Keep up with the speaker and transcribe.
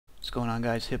What's going on,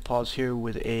 guys? Hit pause here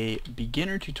with a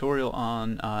beginner tutorial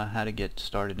on how to get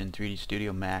started in 3D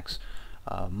Studio Max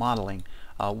modeling.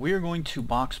 We're going to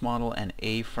box model an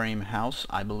A-frame house.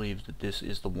 I believe that this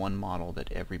is the one model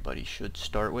that everybody should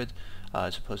start with,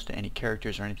 as opposed to any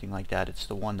characters or anything like that. It's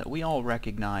the one that we all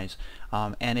recognize,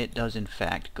 and it does in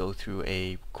fact go through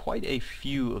quite a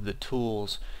few of the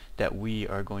tools that we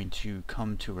are going to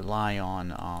come to rely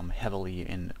on heavily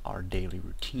in our daily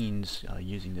routines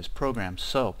using this program.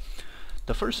 So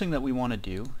the first thing that we want to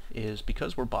do is,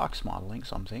 because we're box modeling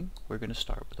something, we're going to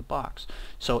start with a box.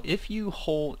 So if you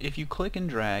click and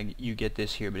drag, you get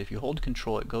this here, but if you hold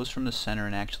control, it goes from the center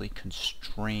and actually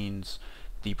constrains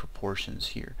the proportions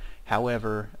here.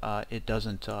 However, it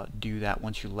doesn't do that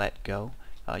once you let go.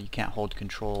 You can't hold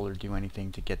control or do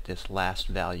anything to get this last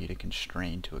value to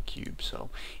constrain to a cube. So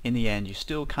in the end, you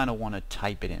still kind of want to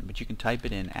type it in, but you can type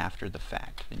it in after the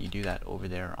fact, and you do that over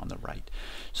there on the right.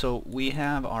 So we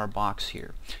have our box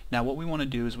here. Now what we want to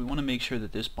do is we want to make sure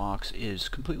that this box is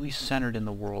completely centered in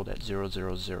the world at 0,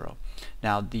 0, 0.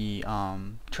 Now the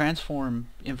transform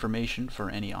information for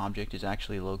any object is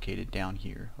actually located down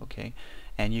here, okay?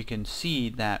 And you can see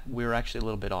that we're actually a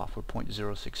little bit off. We're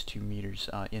 0.062 meters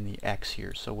in the X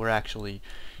here, so we're actually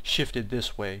shifted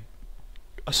this way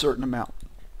a certain amount.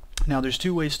 Now there's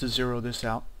two ways to zero this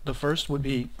out. The first would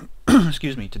be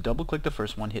excuse me, to double click the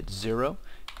first one, hit 0,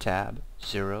 tab,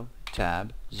 0,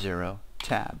 tab, 0,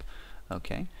 tab.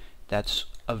 Okay, that's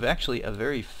actually a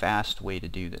very fast way to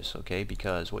do this, okay,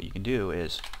 because what you can do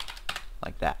is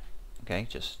like that, okay,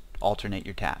 just alternate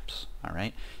your tabs.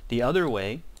 Alright, the other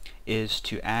way is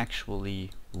to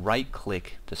actually right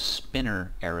click the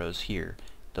spinner arrows here.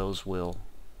 Those will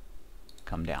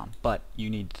come down, but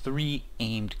you need 3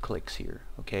 aimed clicks here,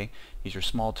 okay? These are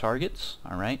small targets.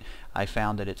 Alright, I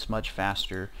found that it's much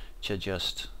faster to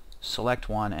just select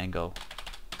one and go,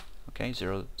 okay,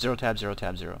 0, 0 tab, 0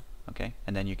 tab, 0, okay,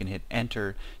 and then you can hit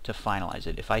enter to finalize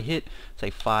it. If I hit, say,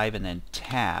 5 and then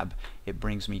tab, it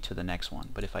brings me to the next one,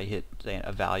 but if I hit, say,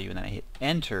 a value and then I hit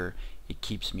enter, it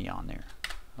keeps me on there.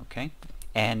 Okay,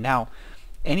 and now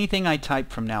anything I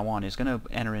type from now on is going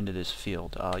to enter into this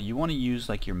field. You want to use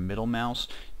like your middle mouse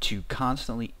to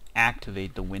constantly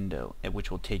activate the window, which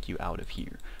will take you out of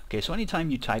here. Okay, so anytime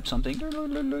you type something,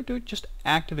 just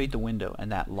activate the window,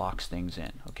 and that locks things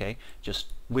in. Okay, just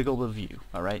wiggle the view.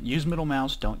 All right, use middle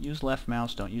mouse. Don't use left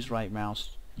mouse. Don't use right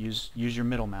mouse. Use your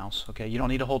middle mouse. Okay, you don't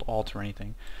need to hold Alt or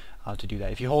anything to do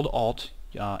that. If you hold Alt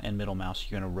and middle mouse,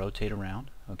 you're going to rotate around.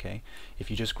 Okay,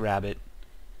 if you just grab it,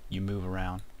 you move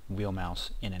around, wheel mouse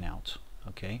in and out.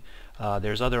 Okay,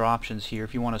 there's other options here.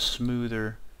 If you want a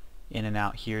smoother in and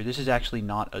out here, this is actually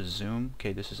not a zoom.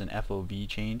 Okay, this is an FOV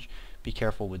change. Be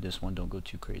careful with this one, don't go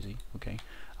too crazy. Okay,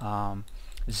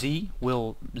 Z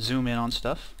will zoom in on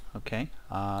stuff. Okay,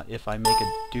 if I make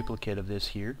a duplicate of this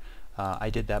here, I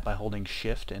did that by holding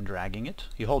shift and dragging it.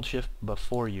 You hold shift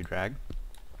before you drag.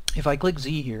 If I click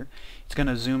Z here, it's going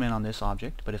to zoom in on this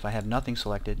object, but if I have nothing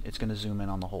selected, it's going to zoom in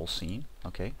on the whole scene.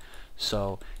 Okay,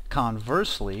 so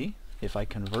conversely, if I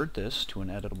convert this to an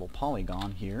editable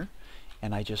polygon here,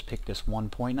 and I just pick this one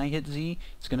point and I hit Z,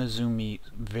 it's going to zoom me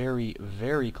very,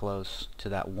 very close to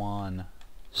that one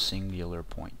singular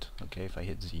point. Okay, if I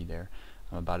hit Z there,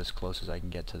 I'm about as close as I can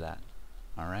get to that.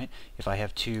 Alright, if I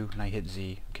have 2 and I hit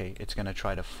Z, okay, it's going to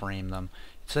try to frame them.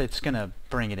 It's going to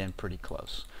bring it in pretty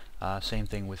close. Same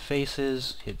thing with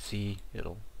faces. Hit Z,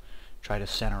 it'll try to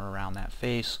center around that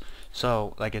face.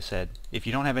 So like I said, if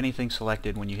you don't have anything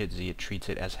selected when you hit Z, it treats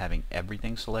it as having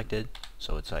everything selected,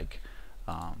 so it's like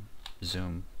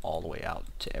zoom all the way out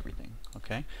to everything.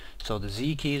 Okay, so the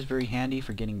Z key is very handy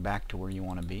for getting back to where you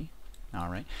want to be.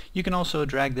 Alright, you can also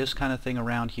drag this kind of thing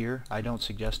around here. I don't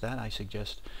suggest that. I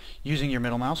suggest using your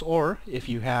middle mouse, or if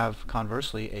you have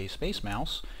conversely a space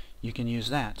mouse, you can use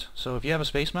that. So if you have a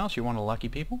space mouse, you're one of the lucky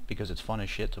people, because it's fun as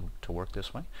shit to work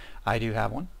this way. I do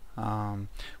have one,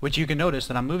 which you can notice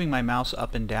that I'm moving my mouse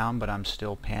up and down, but I'm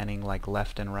still panning like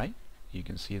left and right. You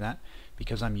can see that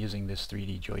because I'm using this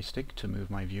 3D joystick to move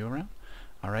my view around.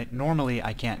 Alright, normally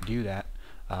I can't do that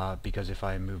because if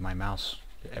I move my mouse,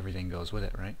 everything goes with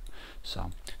it, right?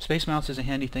 So space mouse is a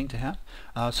handy thing to have.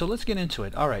 So let's get into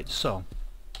it. Alright, so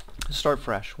let's start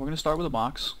fresh. We're going to start with a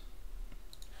box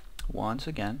once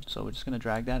again, so we're just going to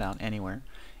drag that out anywhere,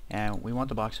 and we want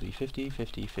the box to be 50,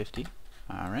 50, 50.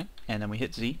 Alright, and then we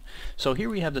hit Z. So here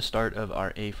we have the start of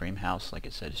our A-frame house. Like I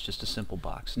said, it's just a simple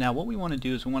box. Now what we want to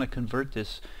do is we want to convert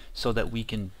this so that we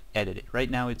can edit it. Right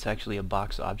now it's actually a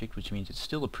box object, which means it's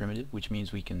still a primitive, which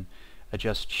means we can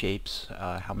adjust shapes,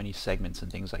 how many segments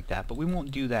and things like that, but we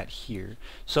won't do that here.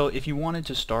 So if you wanted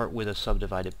to start with a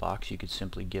subdivided box, you could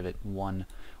simply give it 1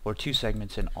 or 2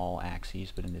 segments in all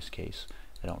axes, but in this case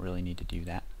I don't really need to do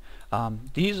that.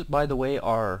 These, by the way,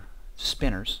 are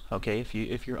spinners. Okay,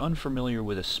 if you're unfamiliar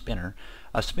with a spinner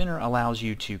allows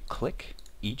you to click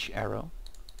each arrow.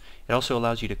 It also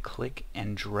allows you to click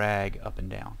and drag up and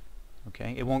down.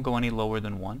 Okay, it won't go any lower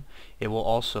than 1. It will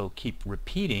also keep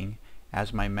repeating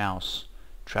as my mouse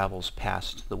travels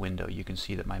past the window. You can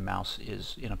see that my mouse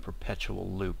is in a perpetual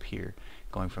loop here,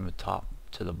 going from the top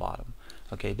to the bottom.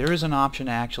 Okay, there is an option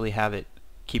to actually have it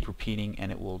keep repeating,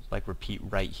 and it will like repeat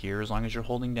right here as long as you're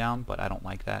holding down, but I don't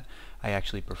like that. I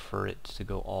actually prefer it to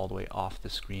go all the way off the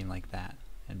screen like that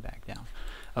and back down.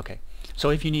 Okay, so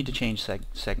if you need to change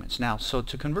segments. Now, so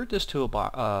to convert this to an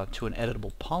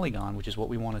editable polygon, which is what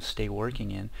we want to stay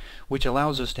working in, which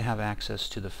allows us to have access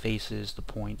to the faces, the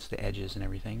points, the edges, and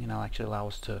everything, and it'll actually allow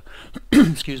us to,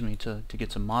 excuse me, to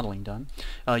get some modeling done.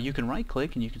 You can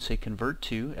right-click and you can say Convert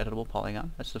to Editable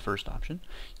Polygon. That's the first option.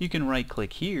 You can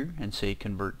right-click here and say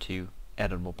Convert to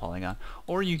Editable Polygon,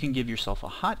 or you can give yourself a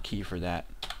hotkey for that.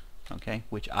 Okay,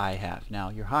 which I have. Now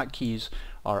your hotkeys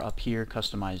are up here.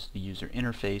 Customize the user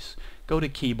interface. Go to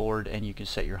keyboard and you can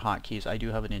set your hotkeys. I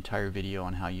do have an entire video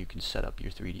on how you can set up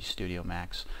your 3D Studio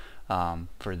Max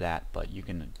for that, but you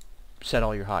can set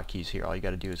all your hotkeys here. All you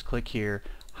got to do is click here,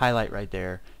 highlight right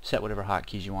there, set whatever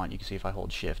hotkeys you want. You can see if I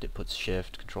hold Shift, it puts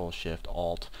Shift, Control Shift,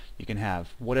 Alt. You can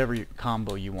have whatever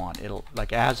combo you want. It'll,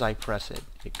 like, as I press it,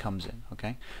 it comes in.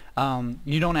 Okay.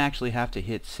 You don't actually have to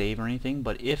hit save or anything,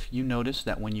 but if you notice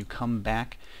that when you come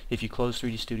back, if you close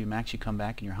 3D Studio Max, you come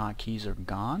back and your hotkeys are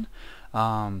gone,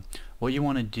 what you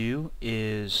want to do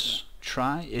is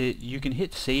try it. You can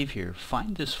hit save here,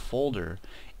 find this folder,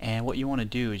 and what you want to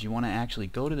do is you want to actually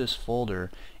go to this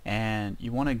folder and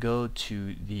you want to go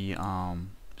to the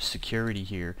security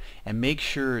here and make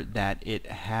sure that it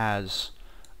has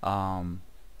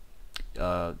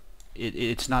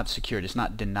it's not secured, it's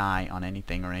not deny on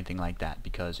anything or anything like that,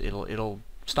 because it'll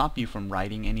stop you from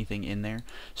writing anything in there.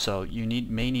 So you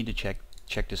may need to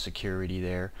check the security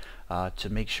there to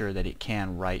make sure that it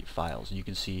can write files. You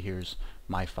can see here's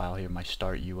my file here, my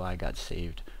start UI got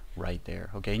saved right there.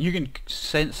 Okay, and you can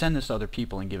send this to other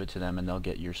people and give it to them, and they'll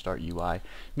get your start UI,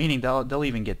 meaning they'll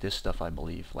even get this stuff, I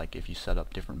believe, like if you set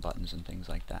up different buttons and things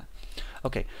like that.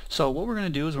 Okay, so what we're going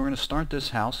to do is we're going to start this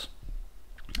house,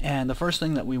 and the first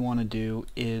thing that we want to do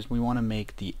is we want to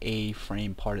make the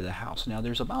A-frame part of the house. Now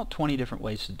there's about 20 different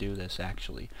ways to do this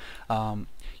actually.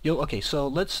 Okay, so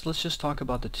let's just talk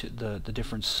about the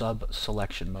different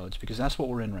sub-selection modes, because that's what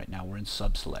we're in right now. We're in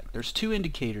sub-select. There's 2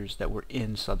 indicators that we're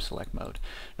in sub-select mode.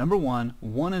 Number one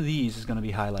of these is going to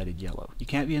be highlighted yellow. You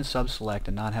can't be in sub-select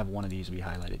and not have one of these be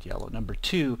highlighted yellow. Number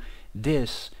 2,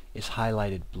 this is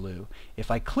highlighted blue. If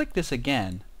I click this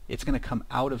again, it's going to come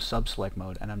out of sub-select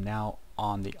mode, and I'm now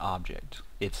on the object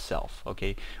itself.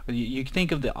 Okay, you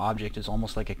think of the object as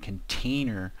almost like a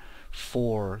container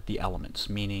for the elements,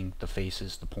 meaning the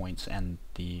faces, the points, and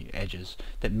the edges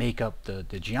that make up the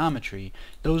geometry.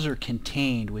 Those are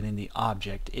contained within the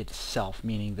object itself,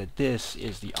 meaning that this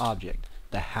is the object,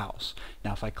 the house.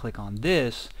 Now if I click on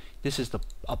this, this is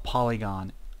a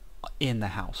polygon in the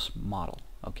house model.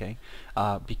 Okay,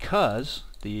 because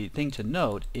the thing to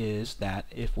note is that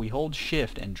if we hold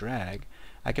Shift and drag,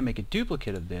 I can make a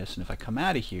duplicate of this, and if I come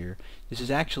out of here, this is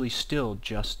actually still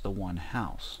just the one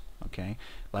house. Okay,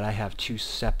 but I have 2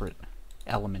 separate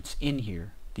elements in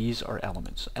here. These are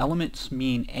elements. Elements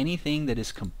mean anything that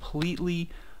is completely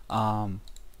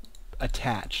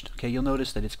attached. Okay, you'll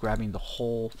notice that it's grabbing the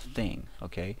whole thing.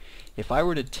 Okay, if I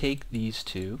were to take these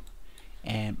 2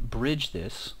 and bridge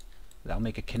this, that'll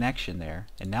make a connection there,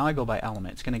 and now I go by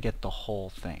element, it's going to get the whole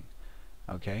thing.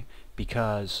 Okay,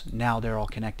 because now they're all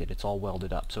connected, it's all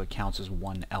welded up, so it counts as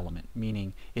one element,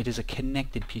 meaning it is a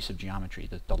connected piece of geometry.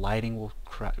 The lighting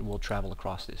will travel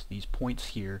across this. These points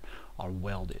here are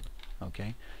welded.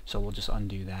 Okay, so we'll just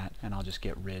undo that, and I'll just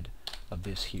get rid of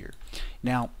this here.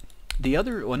 Now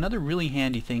another really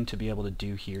handy thing to be able to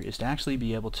do here is to actually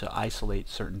be able to isolate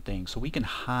certain things. So we can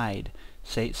hide,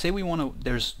 say we want to,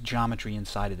 there's geometry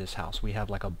inside of this house. We have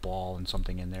like a ball and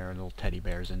something in there, little teddy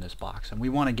bears in this box, and we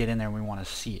want to get in there and we want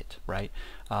to see it, right?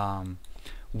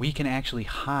 We can actually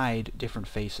hide different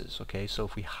faces. Okay, so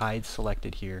if we hide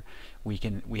selected here,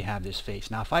 we have this face.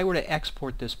 Now if I were to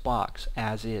export this box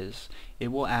as is, it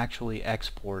will actually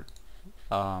export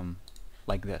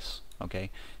like this.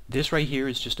 Okay, this right here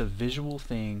is just a visual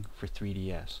thing for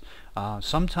 3DS.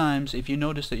 Sometimes if you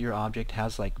notice that your object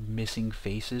has like missing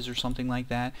faces or something like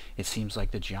that, it seems like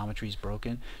the geometry is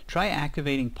broken, try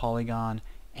activating polygon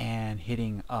and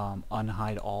hitting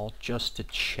unhide all just to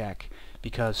check,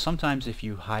 because sometimes if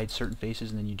you hide certain faces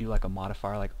and then you do like a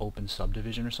modifier like open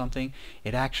subdivision or something,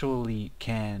 it actually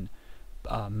can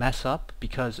mess up,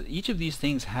 because each of these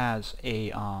things has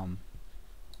a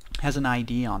has an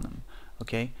ID on them.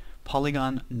 Okay,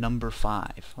 polygon number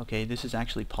 5. Okay, this is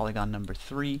actually polygon number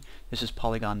 3. This is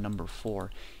polygon number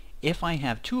 4. If I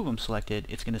have 2 of them selected,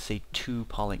 it's going to say 2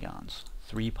 polygons,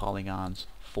 3 polygons,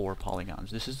 4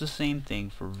 polygons. This is the same thing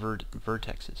for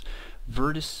vertexes.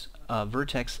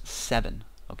 Vertex 7,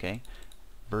 okay?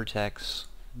 Vertex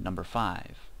number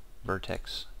 5,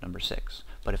 vertex number 6.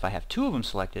 But if I have 2 of them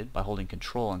selected, by holding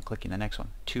Control and clicking the next one,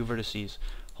 2 vertices,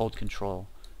 hold Control,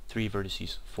 3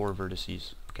 vertices, 4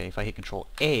 vertices. Okay, if I hit Control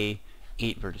A,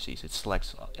 8 vertices. It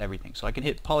selects everything. So I can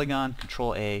hit Polygon,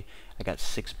 Control A. I got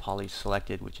 6 polys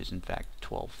selected, which is in fact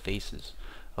 12 faces.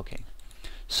 Okay,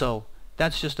 so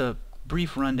that's just a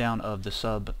brief rundown of the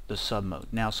sub mode.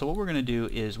 Now, so what we're going to do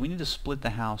is we need to split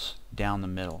the house down the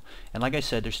middle. And like I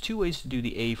said, there's 2 ways to do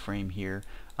the A-frame here.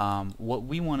 What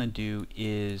we want to do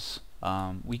is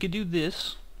we could do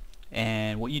this.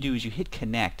 And what you do is you hit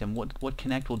connect, and what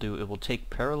connect will do, it will take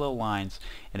parallel lines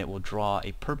and it will draw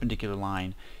a perpendicular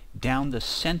line down the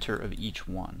center of each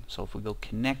one. So if we go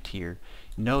connect here,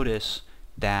 notice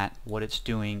that what it's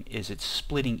doing is it's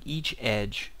splitting each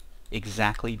edge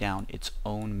exactly down its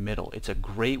own middle. It's a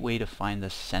great way to find the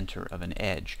center of an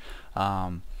edge.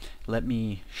 Let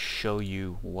me show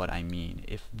you what I mean.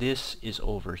 If this is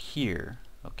over here,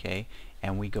 okay,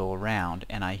 and we go around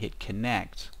and I hit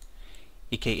connect,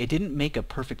 okay, it didn't make a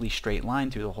perfectly straight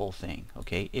line through the whole thing.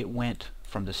 Okay, it went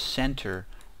from the center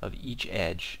of each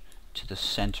edge to the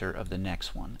center of the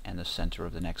next one and the center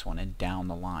of the next one and down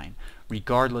the line,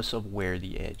 regardless of where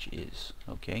the edge is.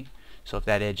 Okay, so if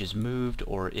that edge is moved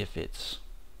or if it's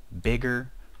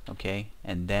bigger, okay,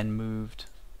 and then moved,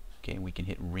 okay, we can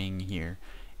hit ring here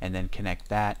and then connect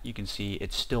that. You can see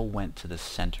it still went to the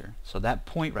center. So that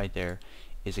point right there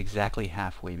is exactly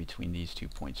halfway between these 2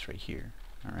 points right here.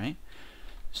 All right.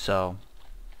 So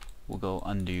we'll go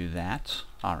undo that.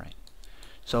 Alright,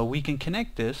 so we can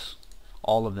connect this,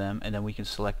 all of them, and then we can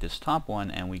select this top one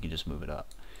and we can just move it up.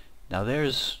 Now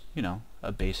there's, you know,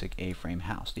 a basic A-frame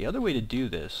house. The other way to do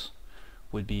this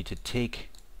would be to take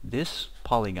this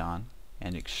polygon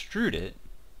and extrude it,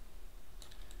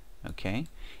 okay,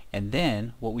 and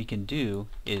then what we can do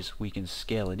is we can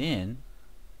scale it in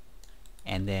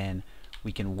and then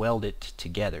we can weld it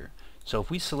together. So if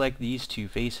we select these 2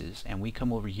 faces and we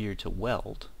come over here to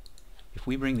weld, if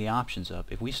we bring the options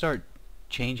up, if we start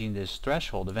changing this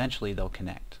threshold, eventually they'll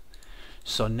connect.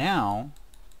 So now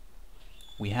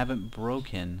we haven't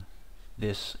broken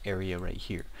this area right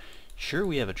here. Sure,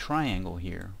 we have a triangle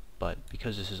here, but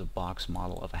because this is a box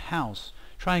model of a house,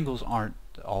 triangles aren't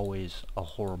always a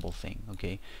horrible thing.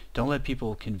 Okay, don't let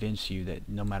people convince you that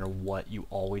no matter what you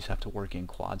always have to work in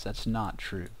quads. That's not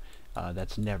true.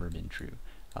 That's never been true.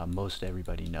 Most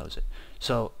everybody knows it.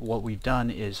 So what we've done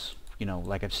is, you know,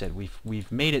 like I've said,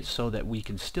 we've made it so that we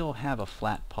can still have a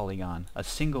flat polygon, a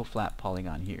single flat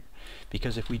polygon here.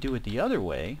 Because if we do it the other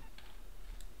way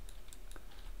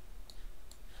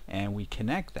and we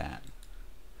connect that,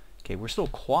 okay, we're still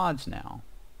quads now,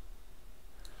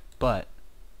 but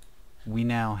we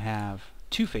now have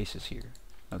 2 faces here.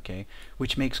 Okay,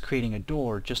 which makes creating a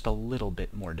door just a little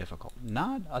bit more difficult.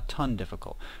 Not a ton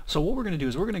difficult. So what we're going to do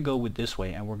is we're going to go with this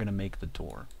way and we're going to make the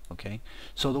door. Okay,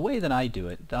 so the way that I do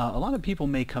it, a lot of people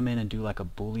may come in and do like a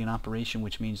Boolean operation,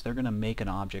 which means they're going to make an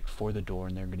object for the door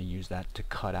and they're going to use that to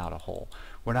cut out a hole.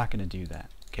 We're not going to do that.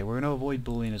 Okay, we're going to avoid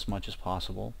Boolean as much as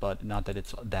possible, but not that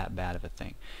it's that bad of a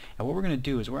thing. And what we're going to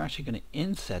do is we're actually going to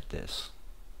inset this.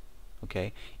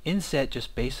 Okay, inset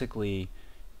just basically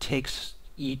takes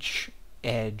each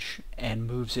edge and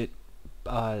moves it.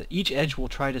 Each edge will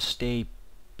try to stay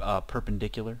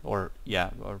perpendicular, or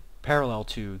parallel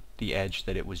to the edge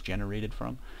that it was generated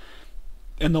from,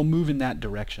 and they'll move in that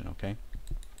direction. Okay,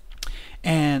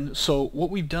 and so what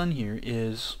we've done here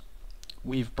is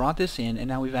we've brought this in and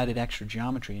now we've added extra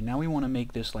geometry, and now we want to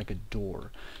make this like a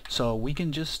door. So we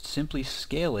can just simply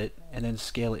scale it and then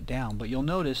scale it down, but you'll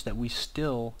notice that we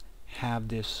still have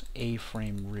this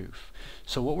A-frame roof.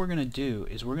 So what we're going to do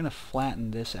is we're going to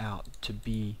flatten this out to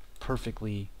be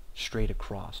perfectly straight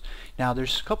across. Now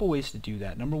there's a couple ways to do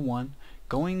that. Number one,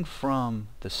 going from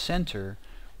the center,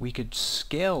 we could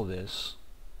scale this,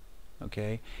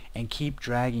 okay, and keep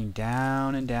dragging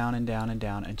down and down and down and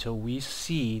down until we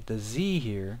see the Z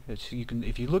here. You can,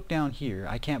 if you look down here,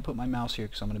 I can't put my mouse here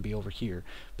because I'm going to be over here,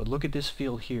 but look at this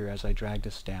field here as I drag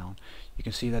this down. You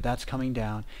can see that that's coming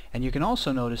down, and you can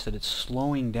also notice that it's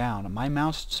slowing down. My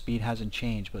mouse speed hasn't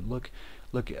changed, but look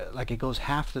like it goes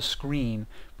half the screen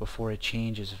before it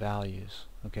changes values.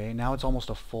 Okay, now it's almost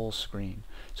a full screen.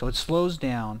 So it slows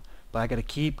down, but I got to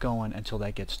keep going until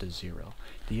that gets to 0.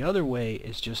 The other way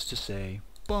is just to say,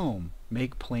 boom,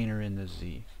 make planar in the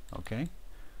Z, okay?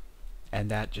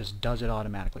 And that just does it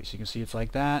automatically. So you can see it's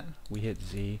like that, we hit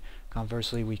Z.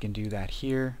 Conversely, we can do that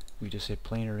here. We just hit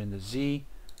planar in the Z,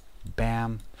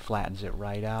 bam, flattens it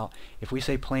right out. If we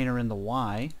say planar in the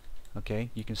Y, okay,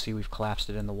 you can see we've collapsed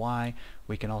it in the Y.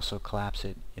 We can also collapse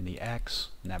it in the X,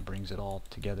 and that brings it all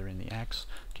together in the X.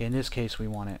 Okay, in this case we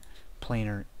want it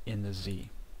planar in the Z.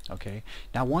 Okay,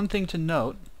 now one thing to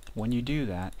note when you do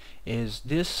that is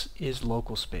this is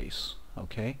local space,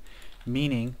 okay,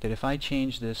 meaning that if I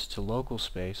change this to local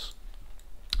space,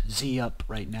 Z up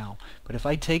right now, but if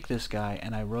I take this guy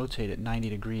and I rotate it 90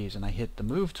 degrees and I hit the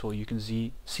move tool, you can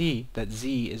see that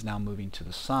Z is now moving to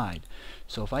the side.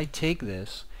 So if I take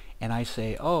this and I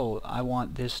say, oh, I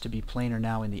want this to be planar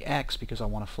now in the X because I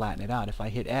want to flatten it out, if I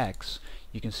hit X,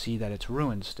 you can see that it's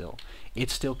ruined still. It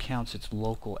still counts its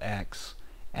local X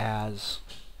as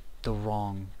the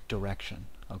wrong direction,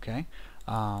 okay?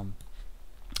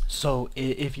 So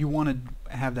if you want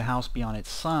to have the house be on its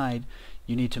side,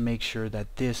 you need to make sure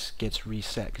that this gets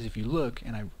reset, because if you look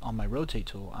and on my rotate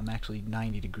tool, I'm actually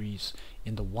 90 degrees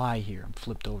in the Y here. I'm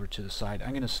flipped over to the side. I'm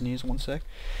going to sneeze one sec.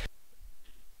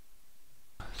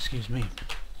 Excuse me.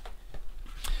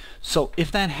 So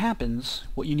if that happens,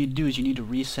 what you need to do is you need to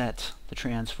reset the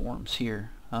transforms here.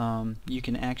 You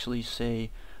can actually say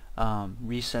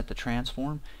reset the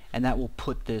transform, and that will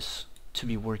put this to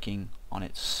be working on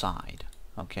its side.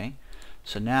 Okay,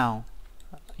 so now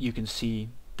you can see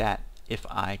that if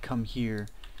I come here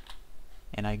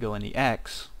and I go in the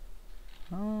X,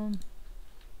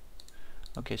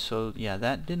 okay, so yeah,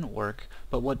 that didn't work,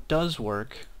 but what does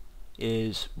work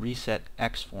is reset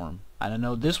X form. I don't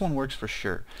know, this one works for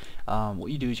sure.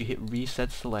 What you do is you hit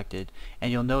reset selected,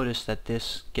 and you'll notice that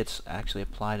this gets actually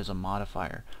applied as a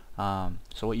modifier.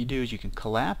 So what you do is you can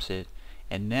collapse it,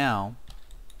 and now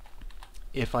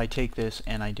if I take this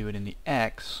and I do it in the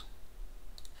X,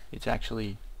 it's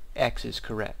actually X is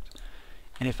correct.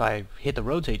 And if I hit the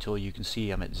rotate tool, you can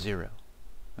see I'm at 0.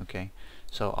 Okay,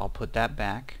 so I'll put that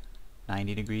back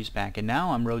 90 degrees back, and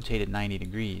now I'm rotated 90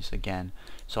 degrees again,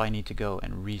 so I need to go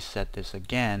and reset this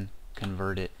again,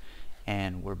 convert it,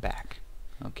 and we're back.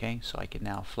 Okay, so I can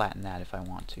now flatten that if I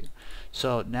want to.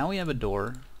 So now we have a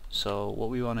door. So what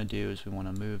we want to do is we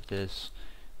want to move this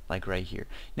like right here.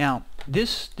 Now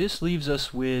this leaves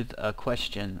us with a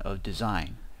question of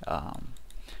design.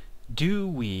 Do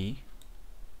we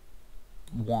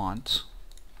want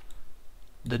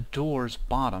the door's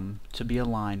bottom to be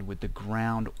aligned with the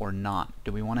ground or not?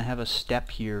 Do we want to have a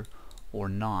step here or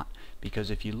not? Because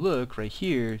if you look right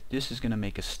here, this is going to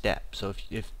make a step. So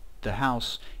if the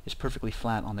house is perfectly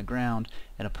flat on the ground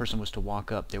and a person was to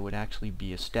walk up, there would actually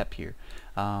be a step here.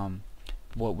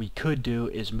 What we could do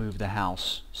is move the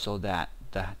house so that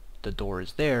the door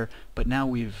is there, but now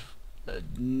we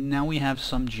have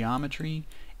some geometry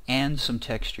and some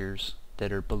textures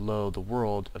that are below the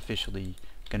world officially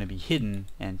going to be hidden,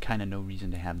 and kind of no reason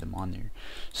to have them on there.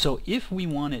 So if we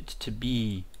want it to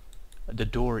be the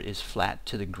door is flat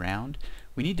to the ground,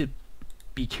 we need to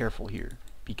be careful here,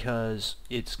 because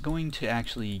it's going to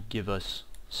actually give us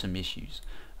some issues,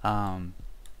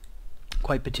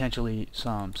 quite potentially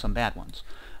some bad ones.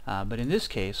 But in this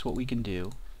case, what we can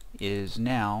do is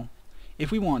now, if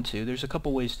we want to, there's a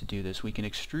couple ways to do this. We can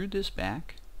extrude this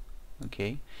back,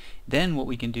 okay? Then what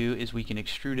we can do is we can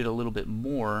extrude it a little bit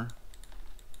more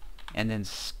and then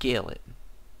scale it.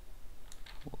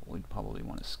 Well, we'd probably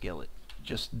want to scale it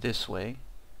just this way,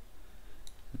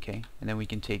 okay? And then we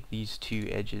can take these two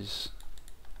edges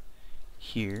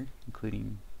here,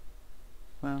 including,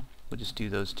 well, we'll just do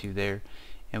those two there,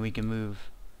 and we can move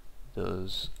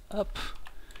those up.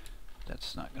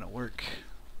 That's not going to work.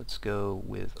 Let's go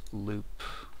with loop.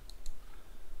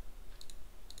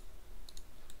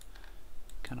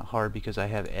 Kind of hard because I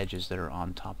have edges that are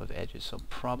on top of edges, so I'm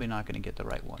probably not going to get the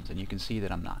right ones, and you can see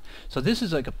that I'm not. So this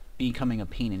is like becoming a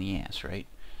pain in the ass, right?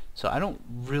 So I don't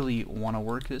really want to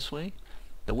work this way.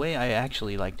 The way I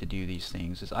actually like to do these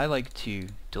things is I like to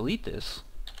delete this,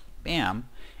 bam,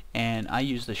 and I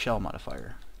use the shell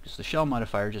modifier, because the shell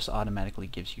modifier just automatically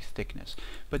gives you thickness.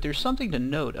 But there's something to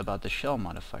note about the shell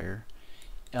modifier.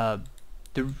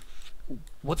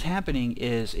 what's happening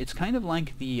is it's kind of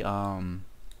like the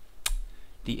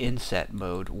inset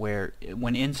mode, where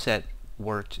when inset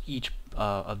worked, each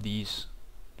of these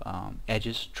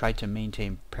edges tried to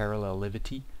maintain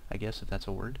parallelivity, I guess if that's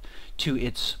a word, to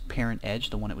its parent edge,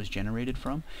 the one it was generated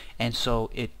from, and so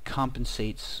it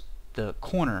compensates the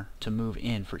corner to move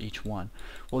in for each one.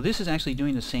 Well, this is actually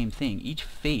doing the same thing. Each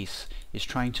face is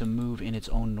trying to move in its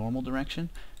own normal direction,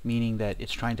 meaning that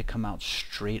it's trying to come out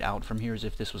straight out from here, as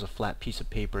if this was a flat piece of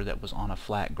paper that was on a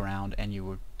flat ground and you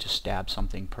were to stab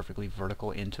something perfectly vertical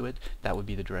into it. That would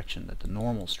be the direction that the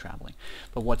normal's traveling.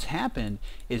 But what's happened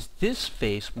is this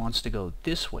face wants to go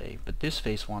this way, but this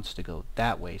face wants to go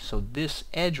that way. So this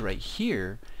edge right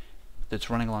here that's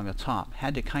running along the top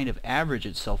had to kind of average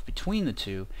itself between the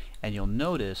two, and you'll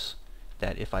notice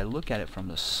that if I look at it from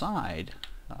the side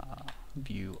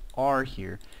view R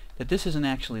here, that this isn't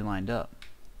actually lined up.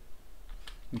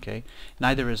 Okay,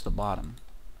 neither is the bottom.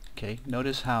 Okay,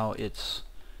 notice how it's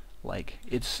like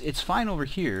it's fine over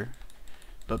here,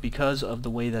 but because of the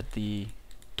way that the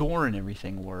door and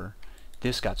everything were,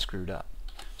 this got screwed up.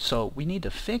 So we need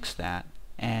to fix that,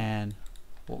 and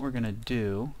what we're gonna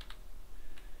do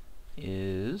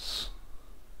is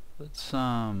let's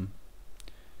yeah,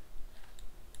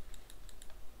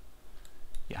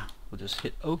 we'll just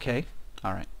hit OK.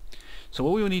 Alright, so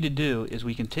what we will need to do is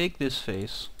we can take this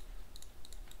face,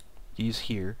 these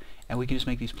here, and we can just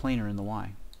make these planar in the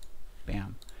Y.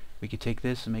 Bam. We could take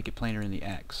this and make it planar in the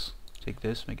X. Take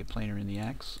this, make it planar in the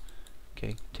X.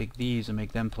 Okay, take these and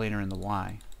make them planar in the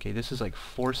Y. Okay, this is like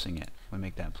forcing it. We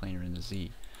make that planar in the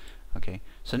Z. Okay,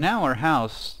 so now our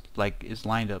house like is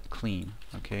lined up clean.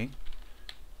 Okay,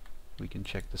 we can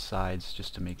check the sides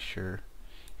just to make sure.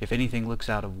 If anything looks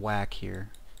out of whack here,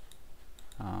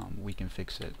 we can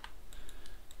fix it,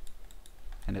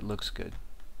 and it looks good.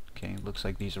 Okay, it looks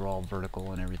like these are all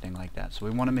vertical and everything like that. So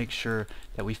we want to make sure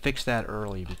that we fix that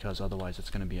early, because otherwise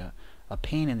it's going to be a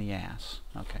pain in the ass.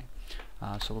 Okay,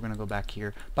 so we're going to go back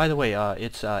here. By the way,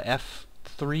 it's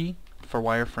F3 for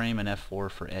wireframe and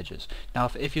F4 for edges. Now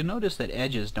if you notice that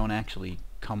edges don't actually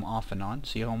come off and on,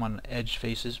 see how I'm on edge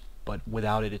faces, but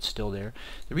without it it's still there.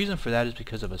 The reason for that is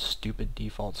because of a stupid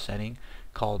default setting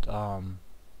called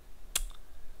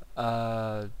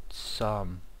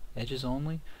edges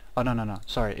only. Oh, no,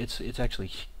 sorry, it's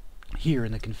actually here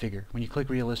in the configure. When you click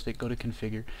realistic, go to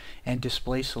configure and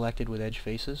display selected with edge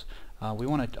faces. We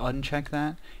want to uncheck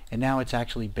that, and now it's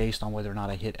actually based on whether or not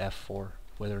I hit F4,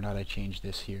 whether or not I change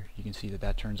this here. You can see that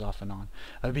that turns off and on.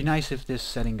 It would be nice if this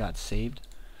setting got saved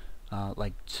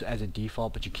like as a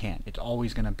default, but you can't. It's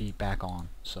always going to be back on,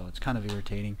 so it's kind of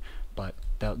irritating, but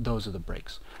those are the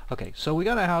breaks. Okay, so we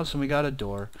got a house and we got a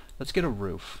door. Let's get a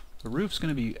roof. The roof's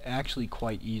going to be actually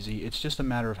quite easy. It's just a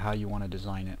matter of how you want to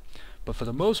design it. But for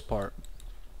the most part,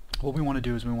 what we want to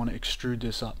do is we want to extrude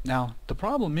this up. Now, the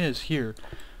problem is here,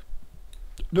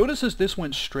 notice as this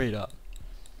went straight up.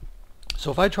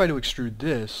 So if I try to extrude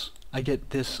this, I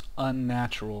get this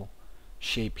unnatural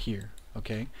shape here.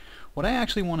 Okay? What I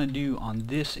actually want to do on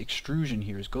this extrusion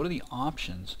here is go to the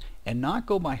options and not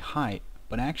go by height,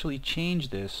 but actually change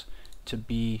this to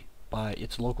be by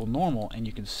its local normal, and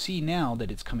you can see now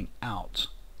that it's coming out.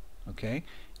 Okay,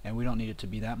 and we don't need it to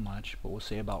be that much, but we'll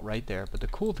say about right there. But the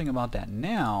cool thing about that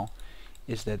now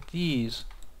is that these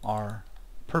are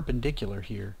perpendicular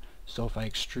here, so if I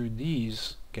extrude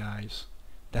these guys,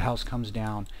 the house comes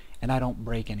down and I don't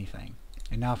break anything.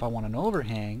 And now if I want an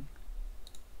overhang,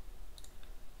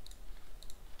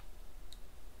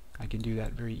 I can do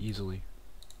that very easily.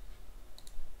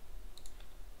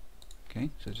 Okay,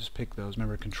 so just pick those.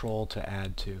 Remember, control to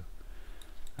add to.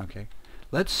 Okay,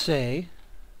 let's say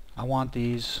I want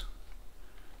these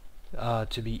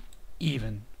to be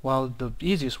even. Well, the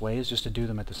easiest way is just to do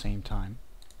them at the same time.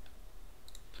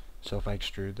 So if I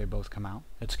extrude, they both come out.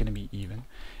 It's going to be even.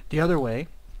 The other way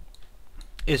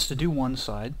is to do one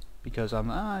side, because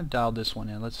I've dialed this one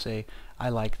in. Let's say I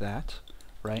like that.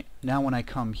 Right? Now when I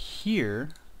come here,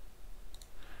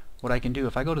 what I can do,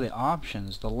 if I go to the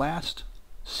options, the last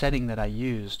setting that I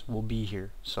used will be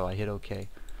here, so I hit OK.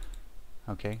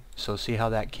 Okay, so see how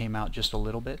that came out just a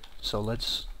little bit? So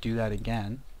let's do that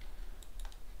again.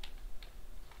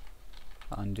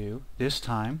 Undo. This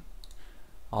time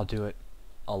I'll do it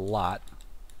a lot,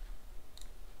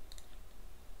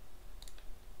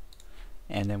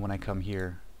 and then when I come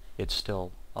here it's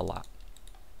still a lot.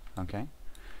 Okay,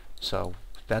 so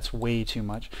that's way too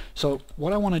much. So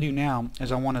what I want to do now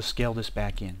is I want to scale this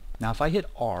back in. Now if I hit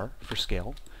R for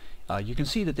scale, you can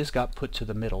see that this got put to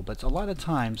the middle, but a lot of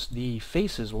times the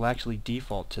faces will actually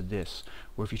default to this,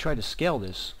 where if you try to scale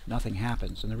this, nothing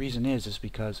happens. And the reason is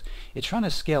because it's trying to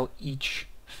scale each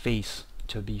face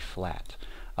to be flat.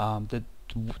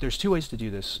 There's two ways to do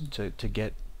this to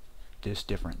get this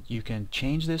different. You can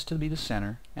change this to be the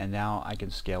center, and now I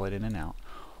can scale it in and out.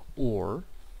 Or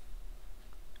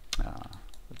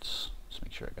let's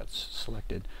make sure I got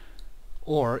selected.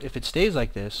 Or if it stays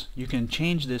like this, you can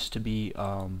change this to be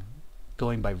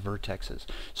going by vertexes.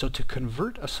 So to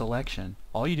convert a selection,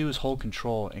 all you do is hold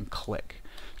Control and click.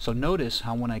 So notice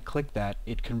how when I click that,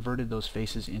 it converted those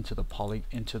faces into the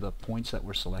points that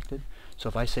were selected. So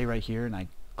if I say right here and I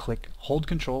click, hold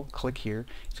Control, click here,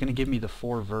 it's going to give me the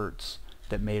 4 verts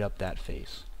that made up that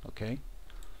face. Okay.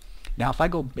 Now if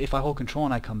I hold Control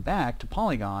and I come back to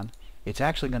polygon, it's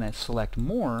actually going to select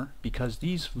more because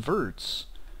these verts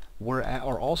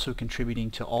are also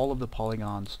contributing to all of the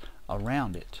polygons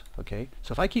around it. Okay,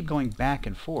 so if I keep going back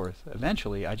and forth,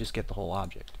 eventually I just get the whole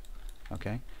object.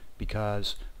 Okay,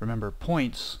 because remember,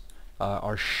 points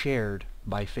are shared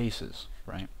by faces,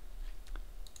 right?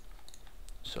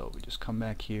 So we just come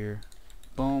back here,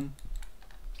 boom.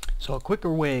 So a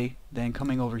quicker way than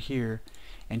coming over here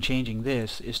and changing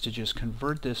this is to just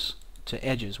convert this to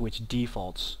edges, which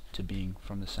defaults to being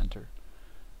from the center.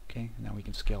 Okay, now we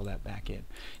can scale that back in.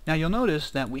 Now you'll notice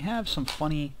that we have some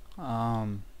funny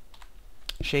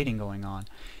shading going on,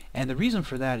 and the reason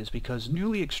for that is because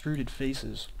newly extruded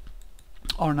faces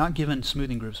are not given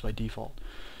smoothing groups by default.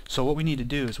 So what we need to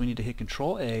do is we need to hit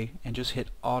Control A and just hit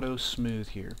Auto Smooth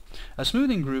here. A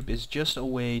smoothing group is just a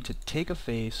way to take a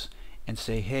face and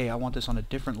say, hey, I want this on a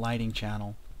different lighting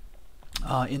channel.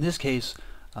 In this case,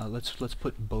 let's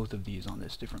put both of these on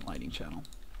this different lighting channel.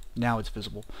 Now it's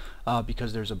visible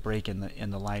because there's a break in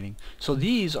the lighting. So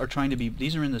these are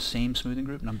these are in the same smoothing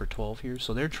group, number 12 here.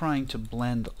 So they're trying to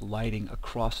blend lighting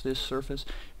across this surface,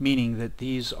 meaning that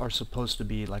these are supposed to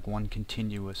be like one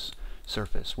continuous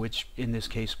surface, which in this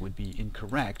case would be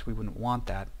incorrect. We wouldn't want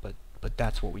that, but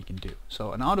that's what we can do.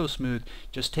 So an auto smooth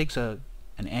just takes an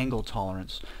angle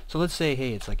tolerance. So let's say,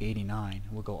 hey, it's like 89.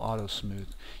 We'll go auto smooth.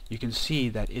 You can see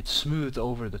that it's smoothed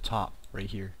over the top right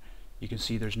here. You can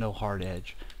see there's no hard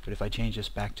edge. But if I change this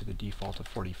back to the default of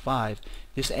 45,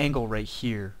 this angle right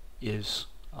here is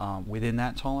within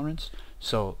that tolerance,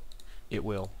 so it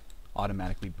will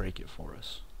automatically break it for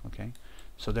us. Okay,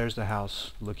 so there's the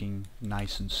house looking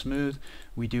nice and smooth.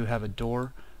 We do have a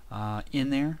door in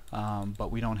there,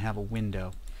 but we don't have a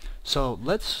window. So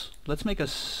let's make a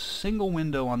single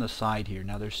window on the side here.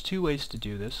 Now there's two ways to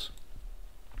do this.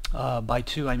 By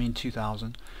 2 I mean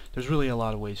 2000. There's really a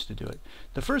lot of ways to do it.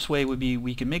 The first way would be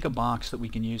we can make a box that we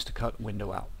can use to cut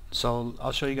window out. So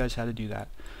I'll show you guys how to do that.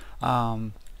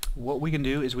 What we can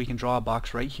do is we can draw a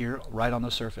box right here, right on the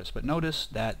surface. But notice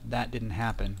that that didn't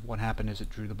happen. What happened is it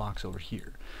drew the box over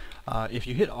here. If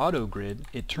you hit auto grid,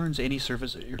 it turns any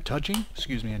surface that you're touching.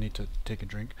 Excuse me, I need to take a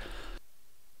drink.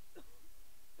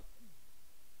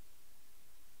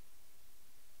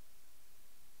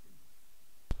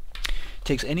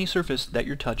 Takes any surface that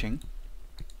you're touching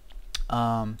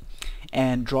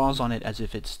and draws on it as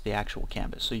if it's the actual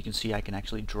canvas. So you can see I can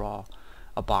actually draw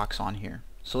a box on here.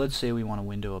 So let's say we want a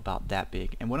window about that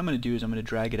big, and what I'm going to do is I'm going to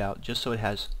drag it out just so it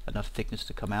has enough thickness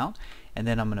to come out, and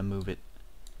then I'm going to move it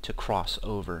to cross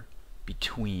over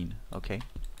between. Okay,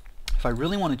 if I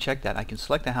really want to check that, I can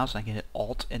select the house and I can hit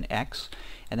Alt and X,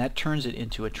 and that turns it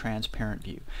into a transparent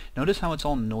view. Notice how it's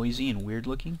all noisy and weird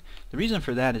looking? The reason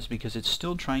for that is because it's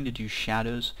still trying to do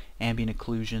shadows, ambient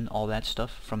occlusion, all that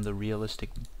stuff from the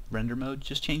realistic render mode.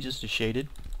 Just change this to shaded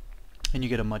and you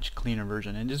get a much cleaner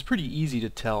version, and it's pretty easy to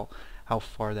tell how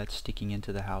far that's sticking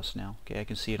into the house now. Okay, I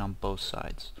can see it on both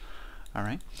sides.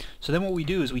 Alright, so then what we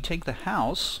do is we take the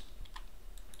house.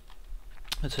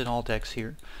 Let's hit Alt X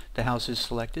here. The house is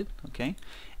selected, okay,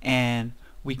 and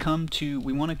we want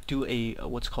to do a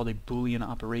what's called a Boolean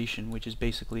operation, which is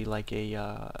basically like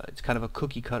it's kind of a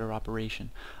cookie cutter operation,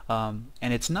 and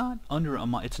it's not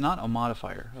it's not a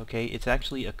modifier. Okay, it's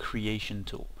actually a creation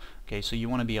tool. Okay, so you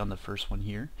want to be on the first one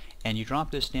here, and you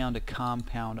drop this down to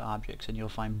compound objects, and you'll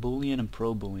find Boolean and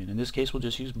Pro Boolean. In this case, we'll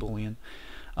just use Boolean.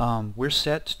 We're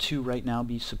set to right now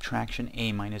be subtraction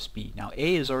A minus B. Now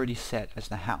A is already set as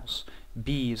the house.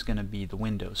 B is going to be the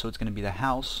window, so it's going to be the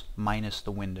house minus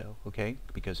the window, okay,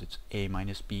 because it's A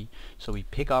minus B. So we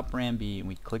pick operand B and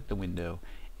we click the window,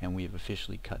 and we have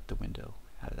officially cut the window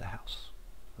out of the house.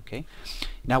 Okay,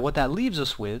 now what that leaves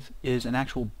us with is an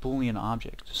actual Boolean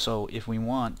object. So if we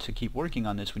want to keep working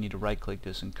on this, we need to right click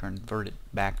this and convert it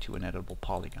back to an editable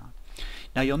polygon.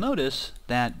 Now you'll notice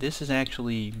that this has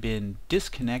actually been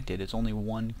disconnected. It's only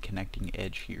one connecting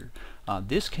edge here.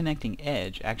 This connecting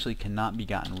edge actually cannot be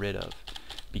gotten rid of,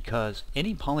 because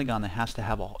any polygon that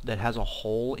has a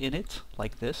hole in it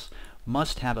like this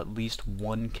must have at least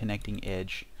one connecting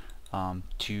edge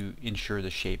to ensure the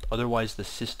shape. Otherwise the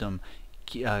system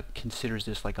considers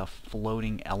this like a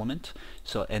floating element,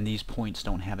 so, and these points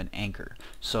don't have an anchor.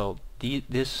 So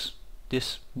this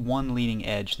one leading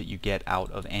edge that you get out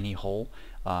of any hole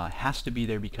has to be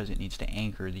there because it needs to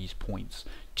anchor these points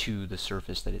to the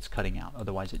surface that it's cutting out.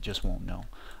 Otherwise it just won't know.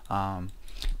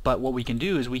 But what we can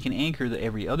do is we can anchor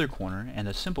every other corner, and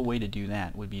the simple way to do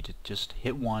that would be to just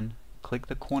hit one, click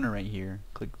the corner right here,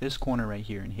 click this corner right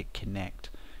here, and hit connect.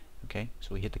 Okay,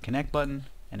 so we hit the connect button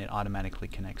and it automatically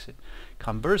connects it.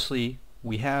 Conversely,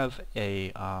 we have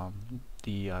the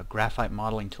graphite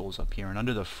modeling tools up here, and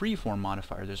under the freeform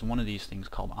modifier there's one of these things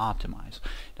called optimize.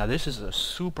 Now this is a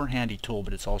super handy tool,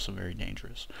 but it's also very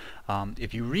dangerous.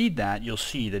 If you read that, you'll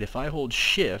see that if I hold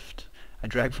shift, I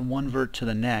drag from one vert to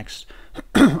the next,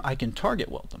 I can target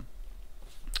weld them.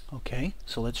 Okay,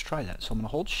 so let's try that. So I'm going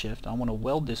to hold shift. I want to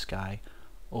weld this guy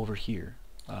over here.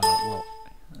 Well,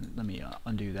 let me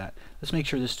undo that. Let's make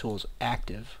sure this tool is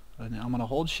active. And I'm going to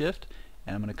hold shift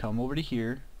and I'm going to come over to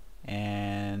here,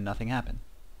 and nothing happened.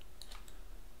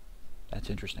 That's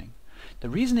interesting. The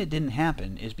reason it didn't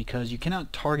happen is because you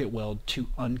cannot target weld two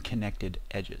unconnected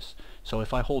edges. So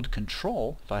if I hold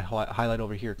control, if I highlight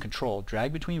over here control,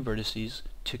 drag between vertices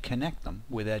to connect them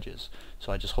with edges.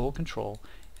 So I just hold control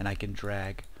and I can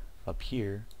drag up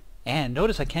here, and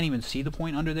notice I can't even see the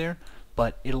point under there,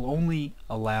 but it'll only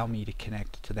allow me to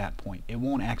connect to that point. It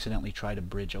won't accidentally try to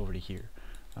bridge over to here.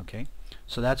 Okay,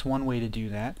 so that's one way to do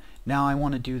that. Now I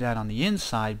want to do that on the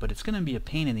inside, but it's going to be a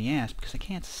pain in the ass because I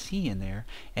can't see in there,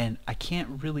 and I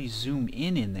can't really zoom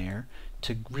in there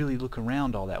to really look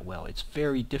around all that well. It's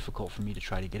very difficult for me to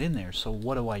try to get in there. So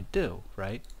what do,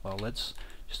 right? Well, let's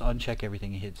just uncheck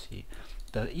everything and hit C.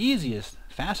 The easiest,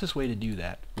 fastest way to do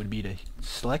that would be to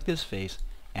select this face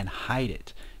and hide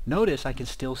it. Notice I can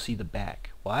still see the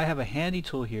back. Well, I have a handy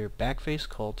tool here, back face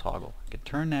cull toggle. I can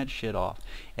turn that shit off,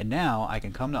 and now I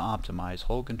can come to optimize,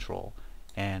 hold control,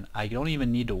 and I don't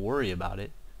even need to worry about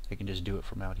it. I can just do it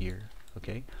from out here.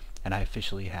 Okay, and I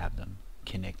officially have them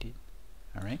connected.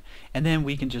 All right, and then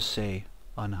we can just say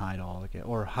unhide all again,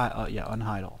 or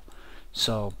unhide all,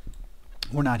 so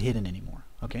we're not hidden anymore.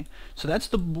 Okay, so that's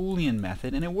the Boolean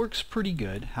method, and it works pretty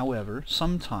good. However,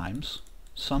 sometimes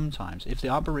if the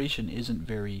operation isn't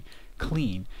very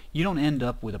clean, you don't end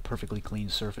up with a perfectly clean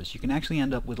surface. You can actually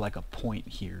end up with like a point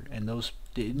here, and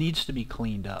it needs to be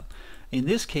cleaned up. In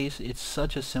this case, it's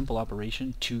such a simple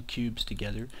operation, two cubes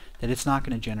together, that it's not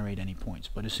going to generate any points.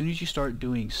 But as soon as you start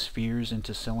doing spheres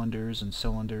into cylinders and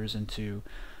cylinders into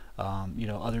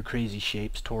other crazy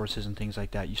shapes, toruses and things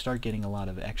like that, you start getting a lot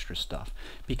of extra stuff.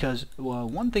 Because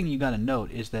one thing you got to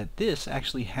note is that this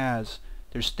actually has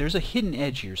there's a hidden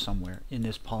edge here somewhere in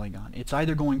this polygon. It's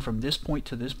either going from this point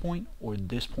to this point or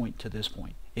this point to this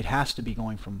point. It has to be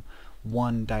going from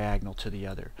one diagonal to the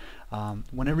other.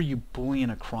 Whenever you Boolean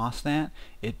across that,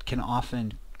 it can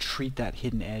often treat that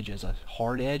hidden edge as a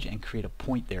hard edge and create a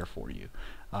point there for you,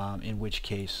 in which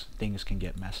case things can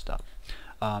get messed up.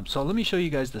 So let me show you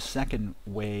guys the second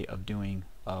way of doing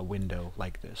a window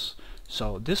like this.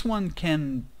 So this one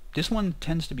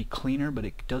tends to be cleaner, but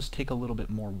it does take a little bit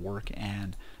more work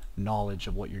and knowledge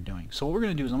of what you're doing. So what we're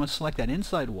going to do is I'm going to select that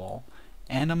inside wall,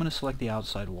 and I'm going to select the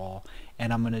outside wall,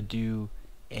 and I'm going to do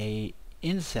a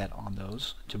inset on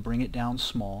those to bring it down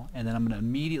small, and then I'm going to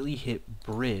immediately hit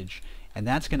bridge, and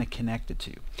that's going to connect the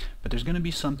two. But there's going to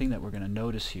be something that we're going to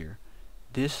notice here.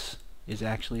 This is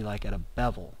actually like at a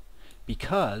bevel,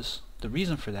 because the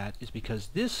reason for that is because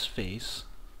this face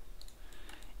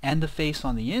and the face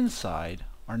on the inside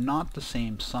are not the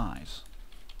same size.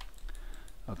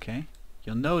 Okay,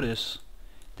 you'll notice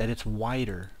that it's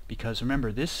wider because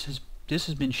remember this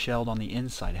has been shelled on the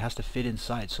inside. It has to fit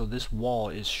inside, so this wall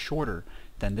is shorter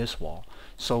than this wall.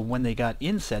 So when they got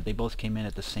inset, they both came in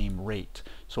at the same rate.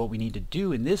 So what we need to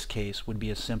do in this case would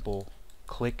be a simple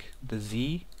click the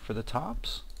Z for the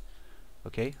tops.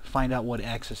 Okay, find out what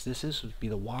axis this is, would be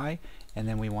the Y, and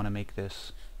then we want to make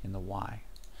this in the Y.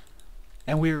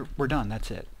 And we're done.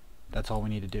 That's it. That's all we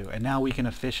need to do. And now we can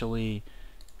officially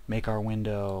make our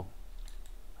window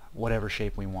whatever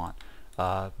shape we want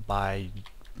by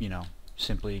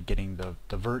simply getting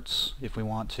the verts if we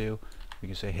want to. We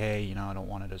can say, hey, I don't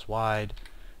want it as wide,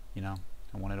 I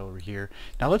want it over here.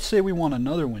 Now let's say we want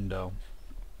another window.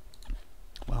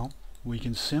 Well, we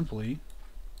can simply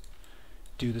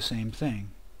do the same thing.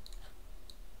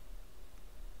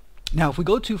 Now if we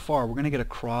go too far, we're going to get a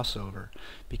crossover,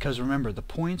 because remember the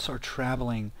points are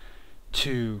traveling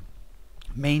to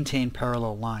maintain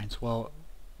parallel lines. Well,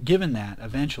 given that,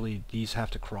 eventually these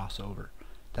have to cross over.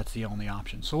 That's the only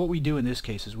option. So what we do in this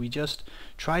case is we just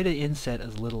try to inset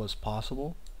as little as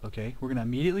possible. Okay, we're going to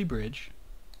immediately bridge,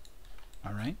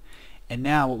 Alright, and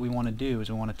now what we want to do is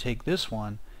we want to take this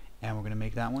one and we're going to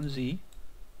make that one Z.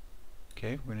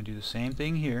 Okay, we're going to do the same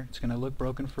thing here. It's going to look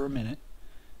broken for a minute.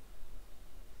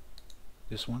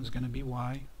 This one's going to be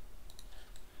Y,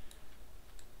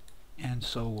 and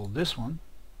so will this one.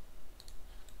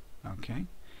 Okay,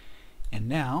 and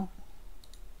now,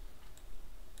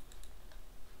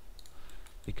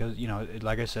 because, you know,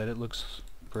 like I said, it looks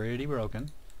pretty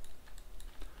broken,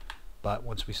 but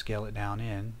once we scale it down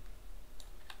in,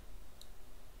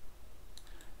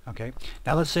 okay,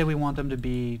 now let's say we want them to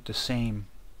be the same.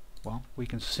 Well, we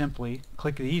can simply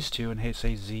click these two and hit,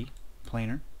 say, Z,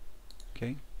 planar.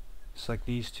 Okay, select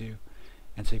these two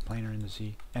and say planar in the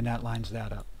Z, and that lines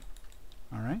that up.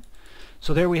 Alright,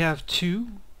 so there we have two,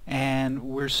 and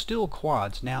we're still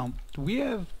quads. Now, we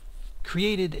have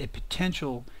created a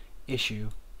potential issue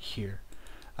here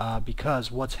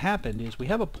because what's happened is we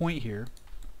have a point here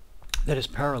that is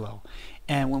parallel,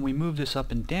 and when we move this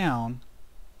up and down,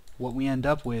 what we end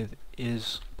up with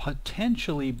is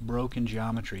potentially broken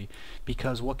geometry,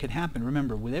 because what can happen,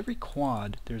 remember, with every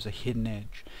quad there's a hidden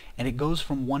edge, and it goes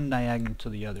from one diagonal to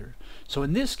the other. So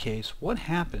in this case, what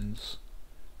happens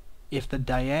if the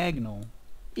diagonal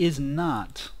is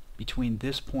not between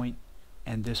this point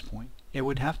and this point? It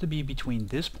would have to be between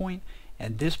this point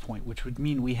and this point, which would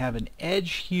mean we have an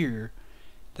edge here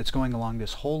that's going along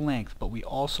this whole length, but we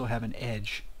also have an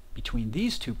edge between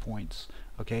these 2 points,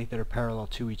 okay, that are parallel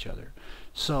to each other.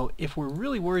 So if we're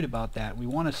really worried about that, we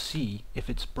want to see if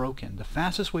it's broken. The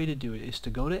fastest way to do it is to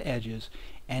go to edges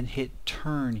and hit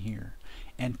turn here,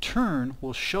 and turn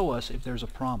will show us if there's a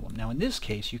problem. Now in this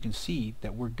case you can see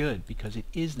that we're good because it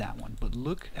is that one, but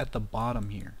look at the bottom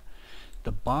here.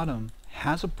 The bottom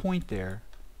has a point there,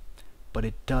 but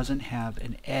it doesn't have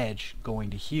an edge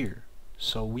going to here.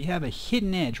 So we have a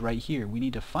hidden edge right here. We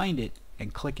need to find it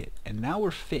and click it, and now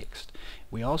we're fixed.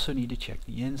 We also need to check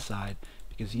the inside,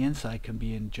 because the inside can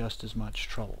be in just as much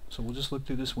trouble. So we'll just look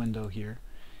through this window here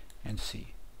and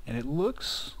see, and it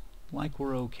looks like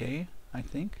we're okay. I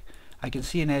think I can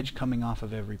see an edge coming off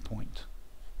of every point,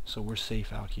 so we're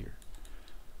safe out here.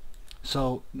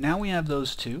 So now we have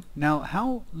those two.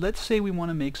 Now let's say we want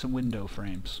to make some window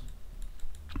frames.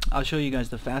 I'll show you guys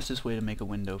the fastest way to make a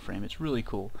window frame. It's really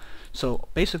cool. So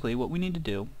basically what we need to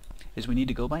do is we need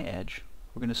to go by edge.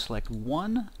 We're going to select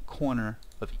one corner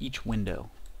of each window.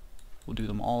 We'll do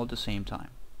them all at the same time.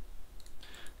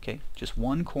 Okay, just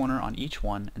one corner on each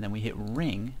one, and then we hit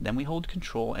ring, then we hold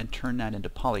control and turn that into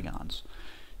polygons.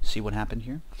 See what happened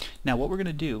here? Now what we're going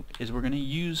to do is we're going to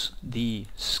use the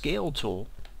scale tool,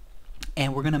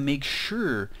 and we're going to make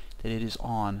sure that it is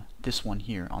on this one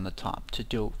here on the top to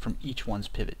do from each one's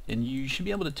pivot. And you should be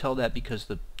able to tell that because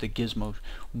the gizmo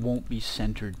won't be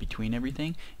centered between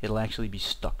everything. It'll actually be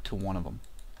stuck to one of them.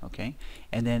 Okay,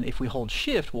 and then if we hold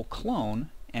shift, we'll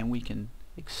clone, and we can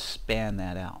expand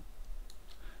that out.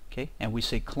 Okay, and we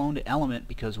say clone to element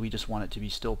because we just want it to be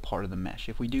still part of the mesh.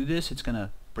 If we do this, it's going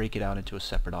to break it out into a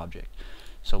separate object.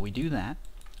 So we do that.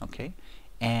 Okay,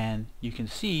 and you can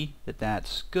see that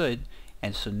that's good.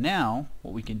 And so now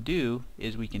what we can do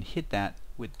is we can hit that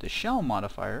with the shell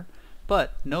modifier,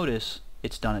 but notice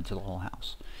it's done it to the whole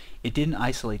house. It didn't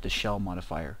isolate the shell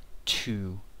modifier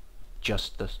to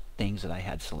just the things that I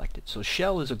had selected. So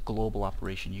shell is a global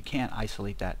operation. You can't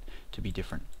isolate that to be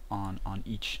different on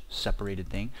each separated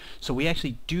thing. So we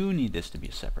actually do need this to be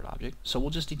a separate object. So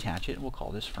we'll just detach it and we'll call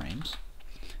this frames.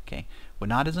 Okay, but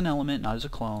not as an element, not as a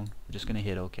clone. We're just going to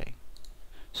hit OK.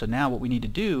 So now what we need to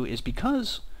do is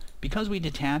because we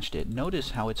detached it,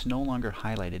 notice how it's no longer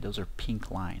highlighted. Those are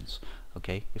pink lines.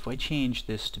 Okay, if I change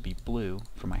this to be blue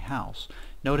for my house,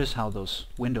 notice how those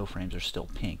window frames are still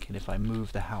pink, and if I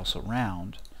move the house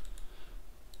around,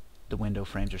 the window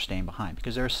frames are staying behind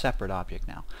because they're a separate object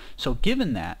now. So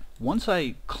given that, once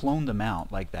I cloned them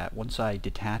out like that, once I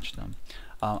detached them,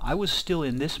 I was still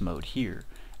in this mode here,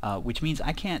 which means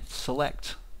I can't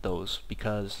select those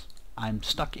because I'm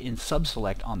stuck in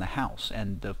subselect on the house,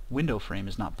 and the window frame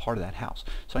is not part of that house.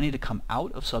 So I need to come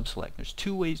out of subselect. There's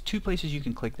two places you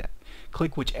can click that.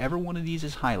 Click whichever one of these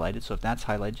is highlighted. So if that's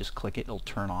highlighted, just click it, it'll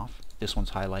turn off. This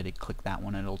one's highlighted, click that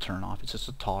one and it'll turn off. It's just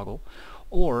a toggle.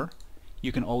 Or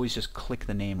you can always just click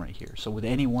the name right here. So with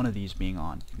any one of these being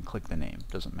on, you can click the name,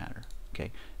 doesn't matter.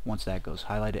 Okay, once that goes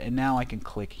highlighted, and now I can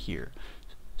click here.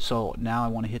 So now I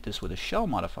want to hit this with a shell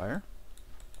modifier,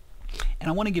 and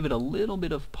I want to give it a little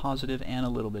bit of positive and a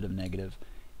little bit of negative,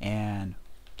 and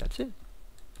that's it.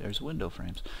 There's window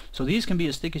frames. So these can be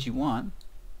as thick as you want,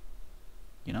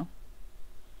 you know,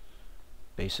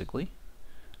 basically.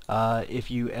 If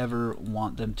you ever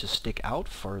want them to stick out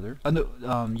further,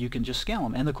 you can just scale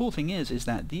them. And the cool thing is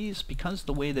that these, because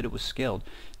the way that it was scaled,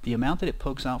 the amount that it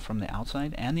pokes out from the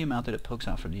outside and the amount that it pokes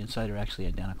out from the inside are actually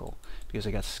identical, because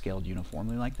it got scaled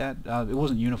uniformly like that. It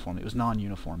wasn't uniform, it was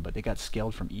non-uniform, but it got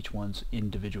scaled from each one's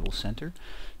individual center,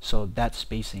 so that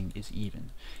spacing is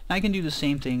even. Now I can do the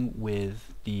same thing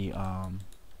with the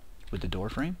door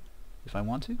frame if I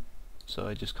want to. So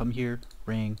I just come here,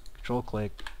 ring, control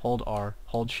click, hold R,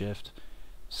 hold shift,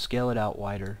 scale it out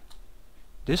wider.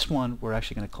 This one we're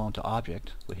actually going to clone to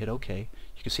object. We hit OK.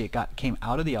 You can see it came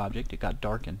out of the object, it got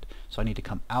darkened. So I need to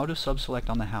come out of subselect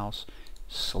on the house,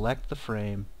 select the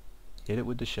frame, hit it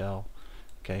with the shell,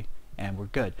 okay, and we're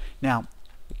good. Now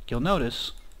you'll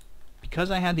notice,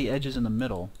 because I had the edges in the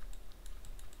middle,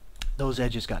 those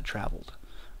edges got traveled.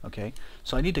 Okay,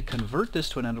 so I need to convert this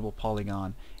to an editable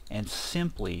polygon and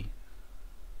simply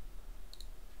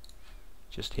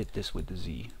just hit this with the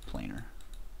Z planer.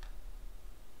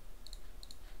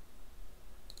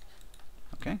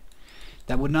 Okay,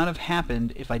 that would not have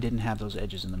happened if I didn't have those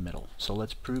edges in the middle. So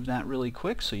let's prove that really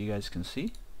quick so you guys can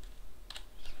see.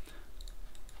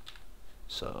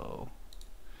 So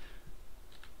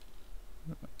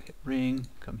hit ring,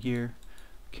 come here,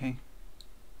 okay,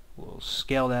 we'll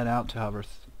scale that out to however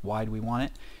wide we want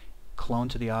it, clone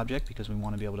to the object because we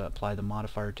want to be able to apply the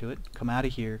modifier to it, come out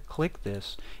of here, click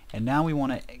this, and now we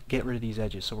want to get rid of these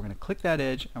edges. So we're going to click that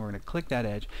edge, and we're going to click that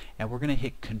edge, and we're going to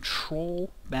hit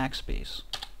Control Backspace.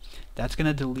 That's going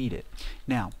to delete it.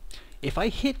 Now if I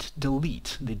hit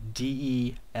delete, the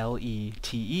D-E-L-E-T-E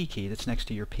key that's next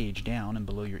to your page down and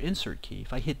below your insert key,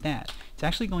 if I hit that, it's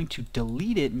actually going to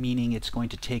delete it, meaning it's going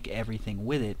to take everything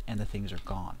with it and the things are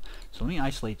gone. So let me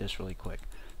isolate this really quick.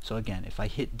 So again, if I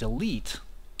hit delete,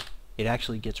 it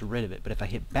actually gets rid of it. But if I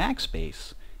hit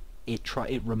backspace,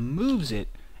 it removes it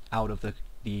out of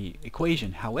the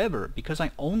equation. However, because I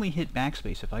only hit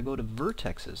backspace, if I go to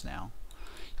vertexes now,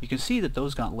 you can see that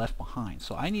those got left behind.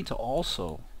 So I need to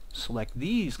also select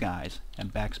these guys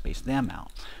and backspace them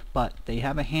out. But they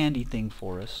have a handy thing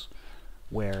for us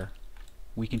where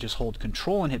we can just hold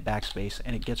control and hit backspace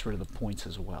and it gets rid of the points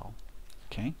as well.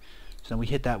 Okay, so then we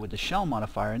hit that with the shell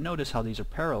modifier, and notice how these are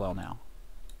parallel now.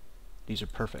 These are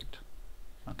perfect.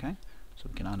 Okay, so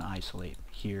we can unisolate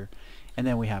here, and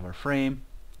then we have our frame,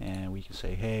 and we can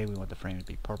say, hey, we want the frame to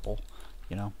be purple,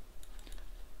 you know,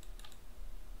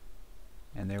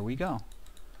 and there we go.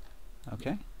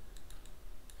 Okay,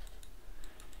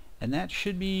 and that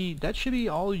should be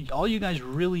all you guys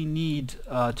really need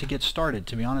to get started.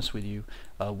 To be honest with you,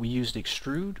 we used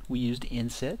extrude, we used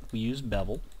inset, we used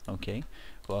bevel. Okay,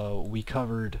 we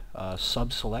covered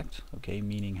subselect. Okay,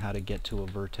 meaning how to get to a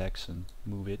vertex and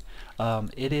move it.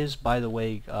 It is, by the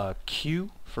way,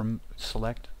 Q for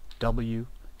select, W,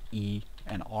 E,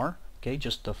 and R. Okay,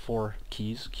 just the 4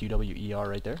 keys, Q, W, E, R,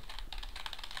 right there.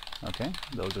 Okay,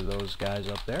 those are those guys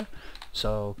up there.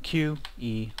 So Q,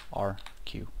 E, R,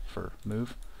 Q for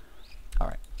move.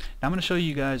 Alright, now I'm going to show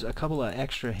you guys a couple of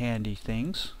extra handy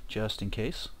things just in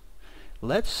case.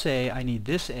 Let's say I need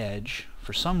this edge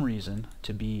for some reason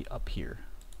to be up here.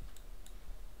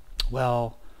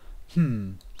 Well,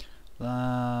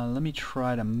 let me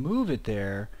try to move it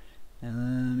there,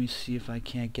 and let me see if I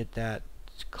can't get that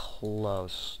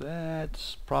close.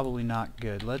 That's probably not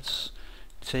good. Let's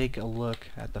take a look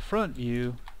at the front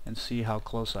view and see how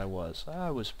close I was.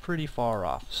 I was pretty far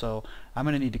off, so I'm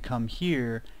going to need to come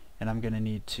here and I'm going to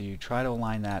need to try to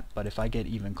align that, but if I get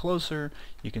even closer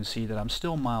you can see that I'm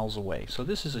still miles away. So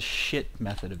this is a shit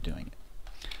method of doing it.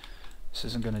 This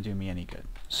isn't going to do me any good.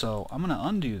 So I'm going to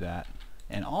undo that,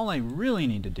 and all I really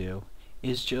need to do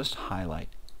is just highlight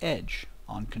edge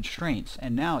on constraints,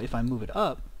 and now if I move it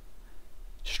up,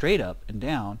 straight up and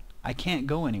down, I can't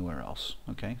go anywhere else.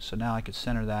 Okay, so now I could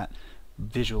center that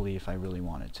visually if I really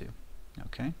wanted to.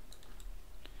 Okay,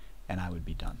 and I would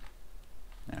be done.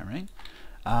 Alright,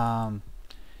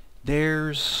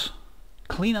 there's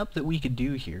cleanup that we could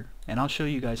do here, and I'll show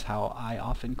you guys how I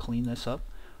often clean this up.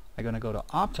 I'm going to go to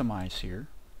optimize here.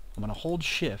 I'm going to hold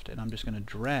shift and I'm just going to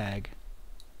drag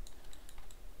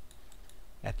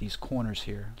at these corners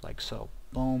here like so.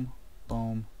 Boom,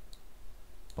 boom,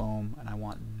 boom, and I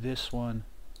want this one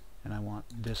and I want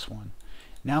this one.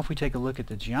 Now if we take a look at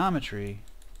the geometry,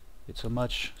 it's a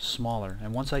much smaller,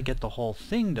 and once I get the whole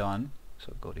thing done,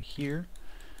 so go to here,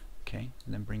 okay,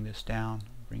 and then bring this down,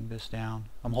 bring this down.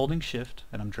 I'm holding shift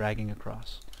and I'm dragging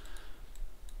across.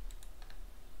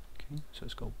 Okay, so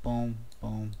let's go boom,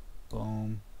 boom,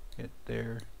 boom, get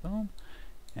there, boom,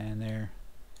 and there,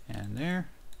 and there.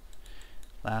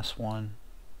 Last one.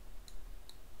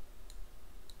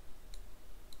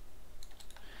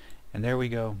 And there we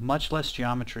go. Much less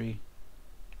geometry,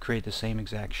 create the same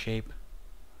exact shape.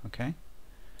 Okay?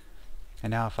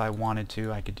 And now if I wanted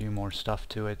to, I could do more stuff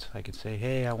to it. I could say,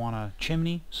 hey, I want a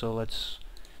chimney, so let's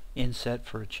inset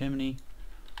for a chimney.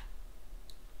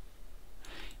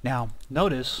 Now,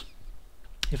 notice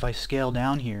if I scale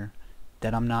down here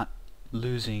that I'm not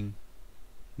losing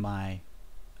my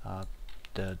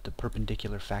the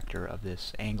perpendicular factor of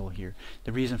this angle here.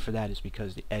 The reason for that is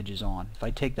because the edge is on. If I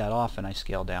take that off and I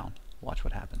scale down, watch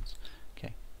what happens.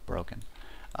 Okay, broken.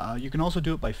 You can also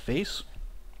do it by face.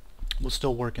 Will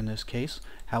still work in this case.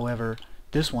 However,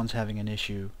 this one's having an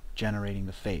issue generating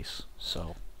the face.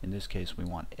 So in this case we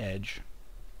want edge.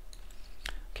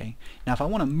 Okay. Now if I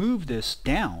want to move this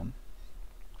down,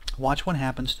 watch what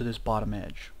happens to this bottom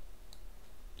edge.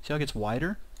 See how it gets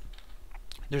wider?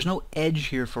 There's no edge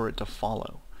here for it to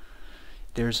follow.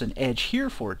 There's an edge here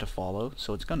for it to follow,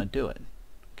 so it's going to do it.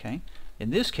 Okay. In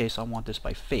this case I want this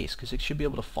by face because it should be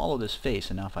able to follow this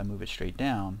face, and now if I move it straight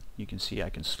down, you can see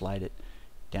I can slide it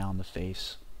down the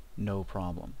face, no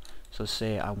problem. So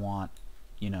say I want,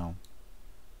 you know,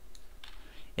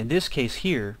 in this case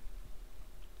here,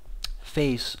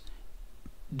 face,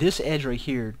 this edge right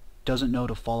here doesn't know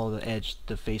to follow the edge,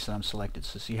 the face that I'm selected.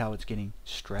 So see how it's getting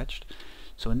stretched?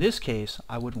 So in this case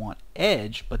I would want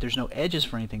edge, but there's no edges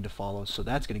for anything to follow, so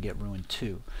that's going to get ruined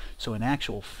too. So in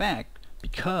actual fact,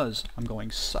 because I'm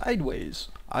going sideways,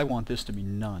 I want this to be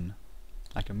none.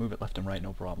 I can move it left and right,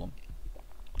 no problem,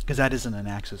 because that isn't an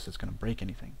axis that's going to break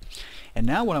anything. And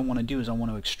now what I want to do is I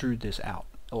want to extrude this out,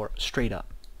 or straight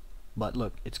up. But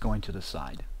look, it's going to the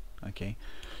side. Okay,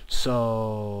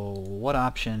 so what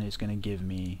option is going to give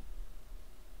me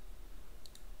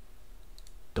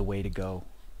the way to go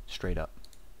straight up?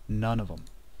 None of them.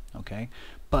 Okay,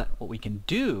 but what we can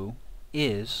do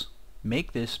is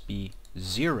make this be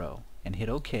 0 and hit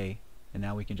OK, and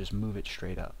now we can just move it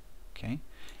straight up. Okay,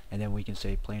 and then we can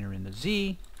say planar in the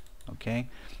Z. Okay,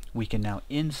 we can now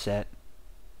inset,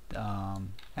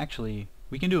 actually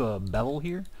we can do a bevel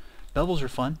here. Bevels are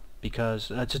fun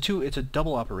because it's a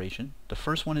double operation. The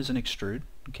first one is an extrude.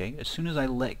 Okay, as soon as I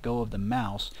let go of the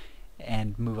mouse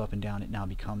and move up and down, it now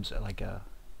becomes like a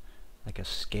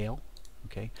scale.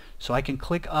 Okay, so I can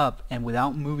click up, and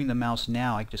without moving the mouse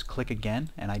now I can just click again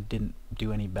and I didn't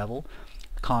do any bevel.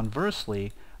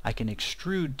 Conversely, I can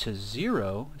extrude to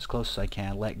 0 as close as I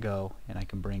can, let go, and I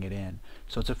can bring it in.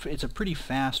 So it's a pretty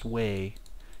fast way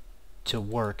to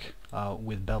work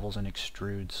with bevels and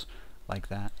extrudes like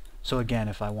that. So again,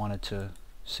 if I wanted to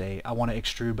say I want to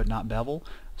extrude but not bevel,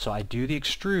 so I do the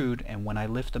extrude, and when I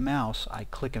lift the mouse I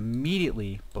click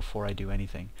immediately before I do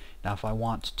anything. Now if I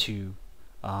want to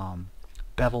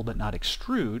bevel but not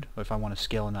extrude, or if I want to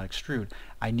scale and not extrude,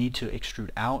 I need to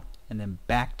extrude out and then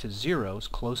back to 0 as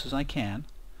close as I can,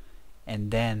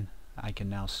 and then I can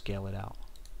now scale it out.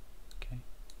 Okay,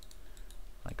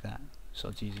 like that. So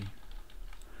it's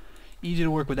easy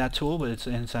to work with that tool, but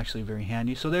it's actually very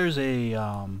handy. So there's a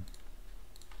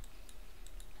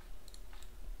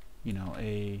you know,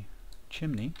 a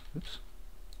chimney. Oops,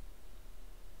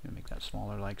 I'm gonna make that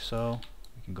smaller like so.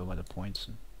 We can go by the points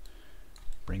and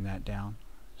bring that down.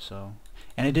 So,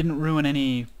 and it didn't ruin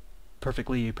any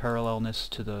perfectly parallelness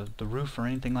to the roof or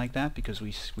anything like that, because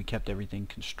we kept everything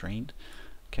constrained.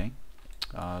 Okay,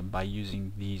 by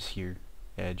using these here,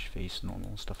 edge, face,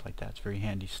 normal, stuff like that. It's very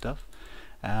handy stuff.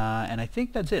 And I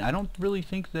think that's it. I don't really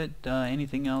think that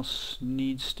anything else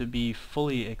needs to be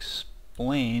fully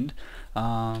explained.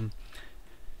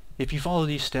 If you follow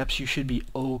these steps you should be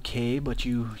okay, but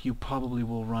you probably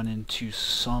will run into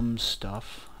some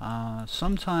stuff.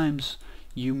 Sometimes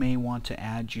you may want to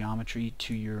add geometry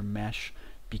to your mesh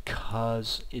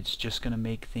because it's just going to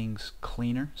make things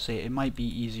cleaner. Say it might be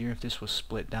easier if this was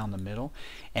split down the middle,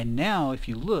 and now if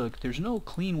you look, there's no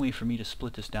clean way for me to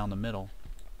split this down the middle.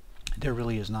 There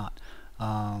really is not.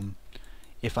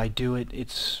 If I do it,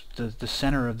 it's the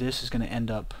center of this is going to end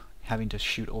up having to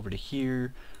shoot over to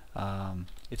here.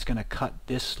 It's going to cut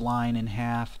this line in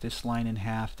half, this line in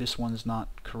half. This one's not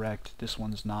correct, this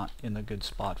one's not in the good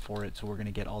spot for it, so we're going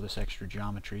to get all this extra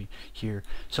geometry here.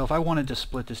 So if I wanted to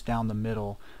split this down the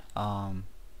middle,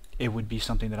 it would be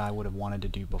something that I would have wanted to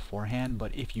do beforehand.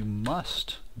 But if you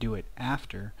must do it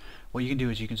after, what you can do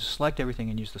is you can just select everything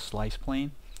and use the slice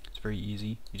plane. It's very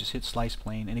easy. You just hit slice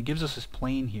plane and it gives us this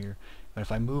plane here, but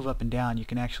if I move up and down you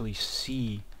can actually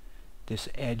see this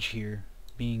edge here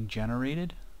being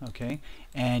generated. Okay,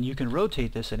 and you can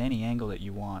rotate this at any angle that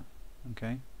you want.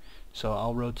 Okay, so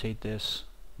I'll rotate this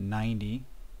 90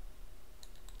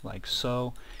 like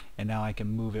so, and now I can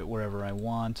move it wherever I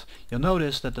want. You'll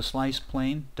notice that the slice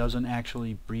plane doesn't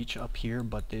actually breach up here,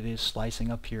 but it is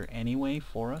slicing up here anyway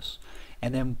for us.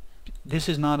 And then this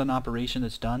is not an operation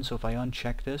that's done, so if I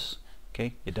uncheck this,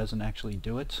 okay, it doesn't actually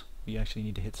do it. We actually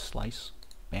need to hit slice.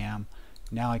 Bam.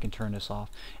 Now I can turn this off.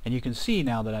 And you can see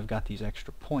now that I've got these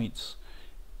extra points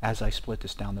as I split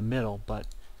this down the middle, but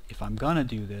if I'm gonna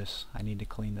do this, I need to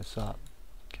clean this up.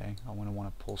 Okay, I want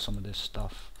to pull some of this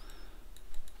stuff.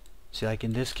 See, like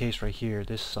in this case right here,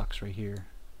 this sucks right here.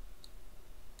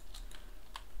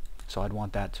 So I'd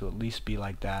want that to at least be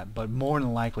like that, but more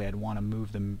than likely I'd want to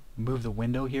move the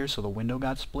window here, so the window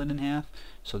got split in half,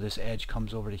 so this edge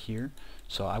comes over to here.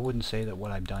 So I wouldn't say that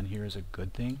what I've done here is a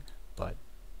good thing, but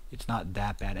it's not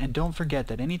that bad. And don't forget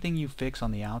that anything you fix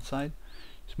on the outside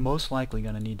is most likely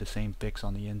going to need the same fix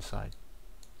on the inside.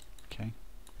 Okay,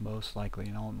 most likely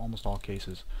in almost all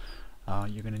cases,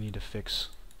 you're going to need to fix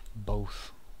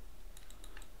both.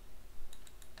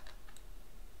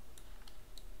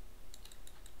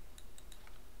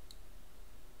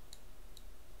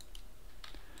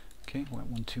 Okay, went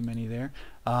one too many there.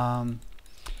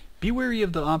 Be wary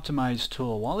of the optimize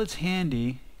tool. While it's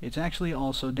handy, it's actually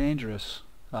also dangerous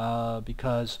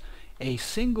because a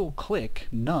single click,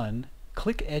 none,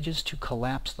 click edges to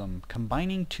collapse them,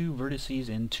 combining two vertices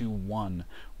into one.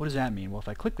 What does that mean? Well, if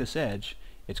I click this edge,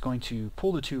 it's going to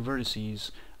pull the two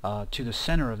vertices to the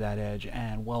center of that edge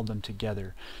and weld them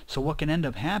together. So what can end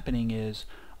up happening is,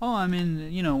 oh, I'm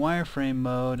in, you know, wireframe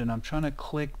mode and I'm trying to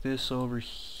click this over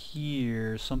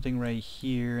here, something right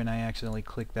here, and I accidentally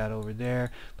clicked that over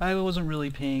there, but I wasn't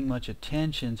really paying much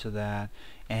attention to that,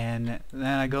 and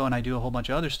then I go and I do a whole bunch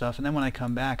of other stuff, and then when I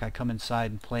come back I come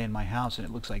inside and play in my house and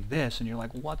it looks like this, and you're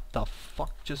like, what the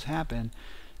fuck just happened?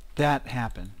 That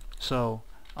happened. So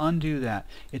undo that.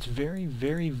 It's very,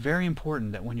 very, very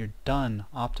important that when you're done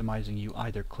optimizing, you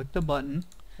either click the button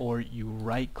or you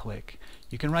right click.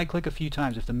 You can right click a few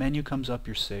times. If the menu comes up,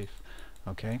 you're safe.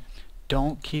 Okay?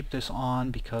 Don't keep this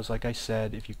on, because like I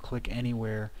said, if you click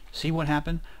anywhere, see what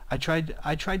happened? I tried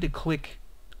to click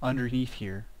underneath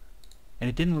here and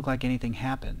it didn't look like anything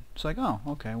happened. It's like, oh,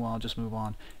 okay, well, I'll just move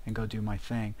on and go do my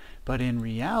thing. But in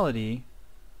reality,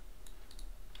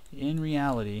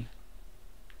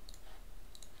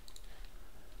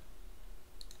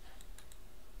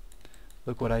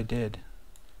 look what I did.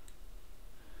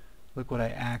 Look what I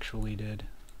actually did.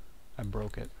 I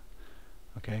broke it.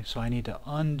 Okay, so I need to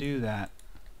undo that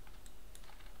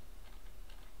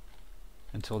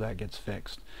until that gets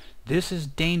fixed. This is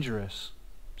dangerous.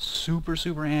 Super,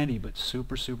 super handy, but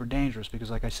super, super dangerous, because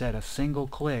like I said, a single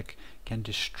click can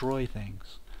destroy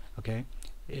things. Okay?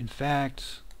 In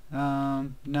fact,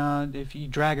 no, if you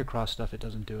drag across stuff, it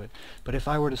doesn't do it. But if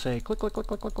I were to say click, click, click,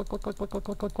 click, click, click, click, click, click, click,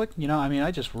 click, click, click, you know, I mean,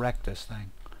 I just wrecked this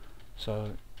thing.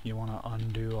 So you want to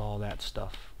undo all that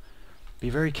stuff. Be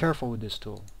very careful with this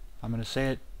tool. I'm going to say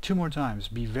it 2 more times.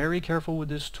 Be very careful with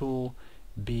this tool.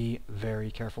 Be very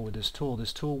careful with this tool.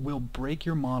 This tool will break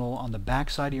your model on the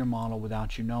back side of your model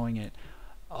without you knowing it.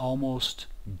 Almost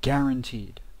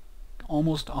guaranteed.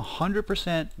 Almost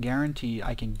 100% guaranteed.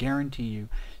 I can guarantee you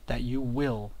that you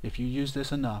will, if you use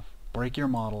this enough, break your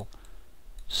model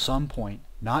some point,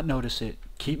 not notice it,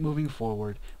 keep moving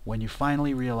forward. When you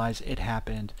finally realize it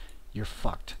happened, you're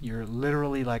fucked. You're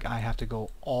literally like, I have to go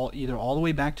either all the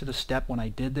way back to the step when I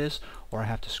did this, or I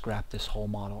have to scrap this whole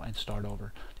model and start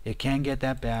over. It can get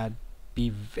that bad. Be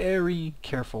very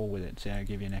careful with it. See, I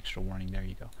give you an extra warning. There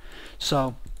you go.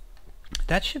 So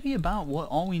that should be about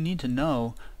all we need to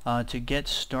know to get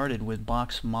started with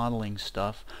box modeling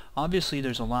stuff. Obviously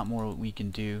there's a lot more we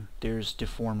can do. There's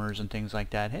deformers and things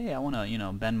like that. Hey, I want to, you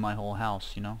know, bend my whole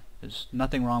house, you know. There's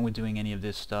nothing wrong with doing any of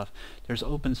this stuff. There's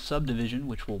open subdivision,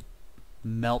 which will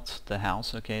melt the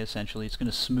house. Okay, essentially it's going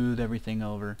to smooth everything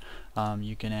over.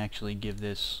 You can actually give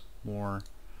this more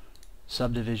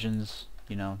subdivisions,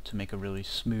 you know, to make a really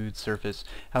smooth surface.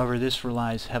 However, this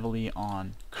relies heavily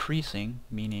on creasing,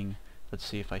 meaning, let's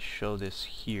see if I show this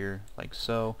here like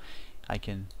so, I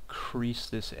can crease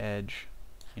this edge.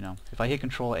 You know, if I hit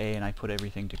Control A and I put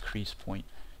everything to crease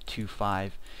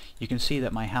 0.25, you can see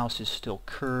that my house is still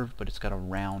curved, but it's got a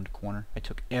round corner. I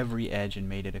took every edge and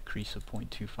made it a crease of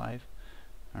 0.25.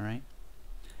 Alright,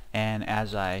 and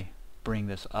as I bring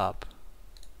this up,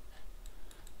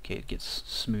 okay, it gets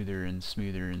smoother and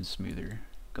smoother and smoother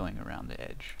going around the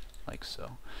edge like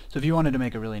so. So if you wanted to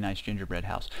make a really nice gingerbread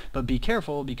house, but be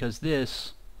careful, because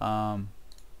this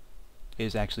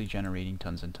is actually generating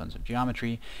tons and tons of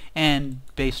geometry, and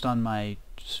based on my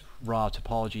raw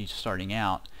topology starting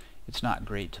out, it's not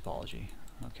great topology.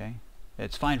 Okay,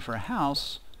 it's fine for a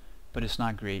house, but it's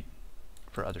not great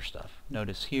for other stuff.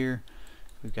 Notice here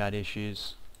we've got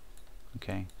issues.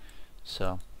 Okay,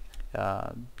 so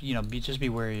you know, just be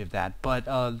wary of that. But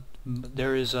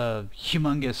there is a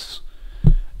humongous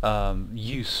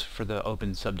use for the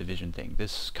open subdivision thing.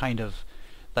 This kind of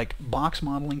like box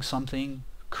modeling something,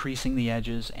 creasing the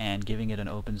edges and giving it an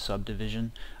open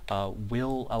subdivision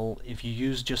if you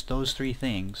use just those three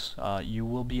things, you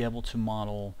will be able to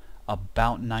model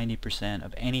about 90%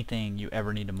 of anything you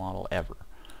ever need to model ever,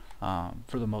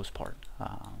 for the most part.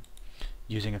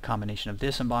 Using a combination of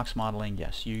this and box modeling,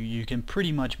 yes, you can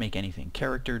pretty much make anything.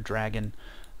 Character, dragon,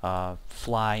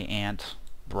 fly, ant,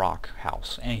 rock,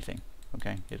 house, anything.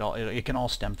 Okay, it can all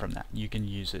stem from that. You can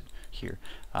use it here.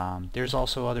 There's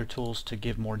also other tools to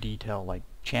give more detail, like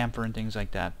chamfer and things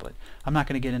like that, but I'm not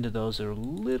going to get into those. They're a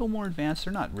little more advanced.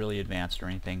 They're not really advanced or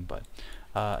anything, but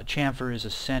chamfer is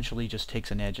essentially just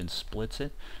takes an edge and splits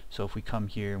it. So if we come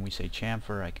here and we say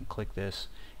chamfer, I can click this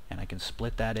and I can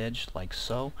split that edge like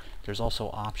so. There's also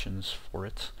options for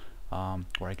it,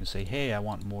 where I can say, hey, I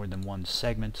want more than one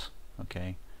segment.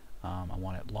 Okay, I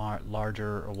want it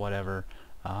larger or whatever.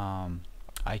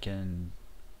 I can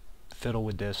fiddle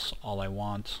with this all I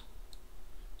want.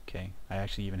 Okay, I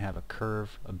actually even have a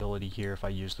curve ability here if I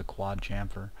use the quad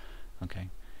chamfer. Okay,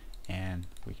 and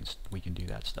we can do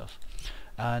that stuff.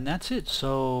 And that's it.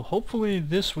 So hopefully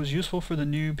this was useful for the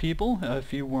new people.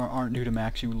 If you aren't new to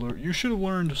Max, you should have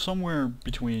learned somewhere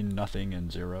between nothing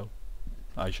and 0.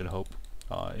 I should hope.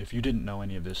 If you didn't know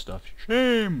any of this stuff,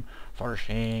 shame! For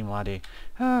shame, laddie.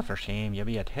 For shame, you'll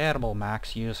be a terrible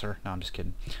Max user. No, I'm just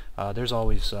kidding. There's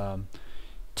always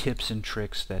tips and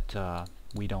tricks that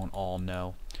we don't all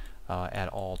know at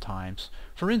all times.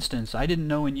 For instance, I didn't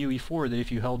know in UE4 that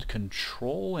if you held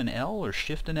Control and L or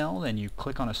Shift and L and you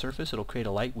click on a surface, it'll create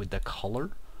a light with the color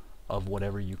of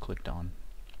whatever you clicked on.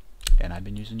 And I've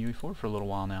been using UE4 for a little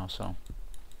while now, so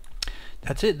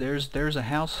that's it. There's a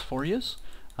house for you.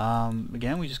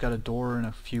 Again, we just got a door and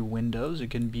a few windows. It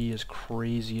can be as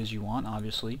crazy as you want,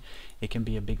 obviously. It can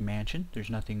be a big mansion. There's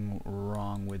nothing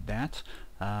wrong with that.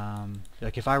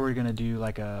 Like if I were going to do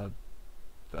like a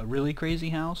really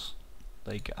crazy house,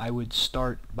 like I would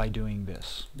start by doing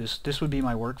this. This would be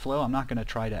my workflow. I'm not going to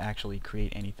try to actually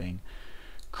create anything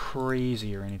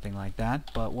crazy or anything like that,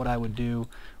 but what I would do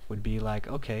would be like,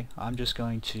 okay, I'm just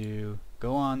going to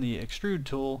go on the extrude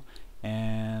tool,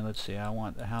 and let's see, I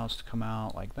want the house to come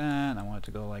out like that, and I want it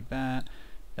to go like that,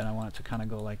 then I want it to kind of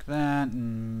go like that,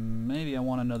 and maybe I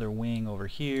want another wing over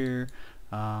here.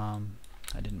 I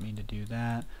didn't mean to do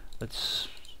that. Let's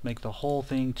make the whole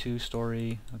thing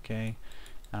 2-story, okay,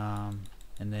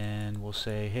 and then we'll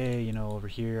say, hey, you know, over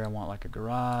here I want like a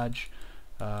garage,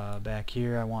 back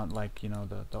here I want like, you know,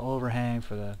 the overhang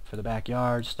for the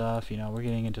backyard stuff. You know, we're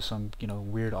getting into some, you know,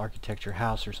 weird architecture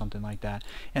house or something like that,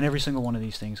 and every single one of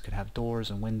these things could have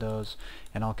doors and windows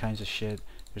and all kinds of shit.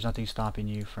 There's nothing stopping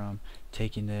you from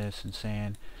taking this and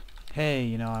saying, hey,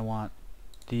 you know, I want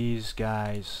these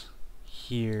guys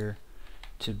here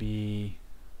to be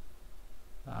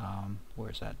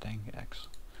where's that thing, X,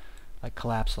 like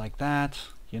collapse like that,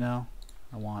 you know.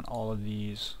 I want all of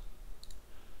these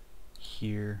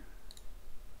here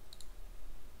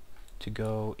to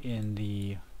go in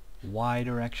the Y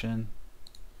direction.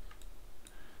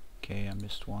 Okay, I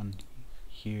missed one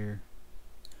here.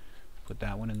 Put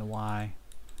that one in the Y.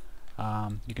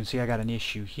 You can see I got an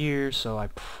issue here, so I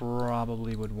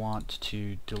probably would want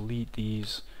to delete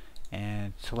these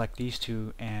and select these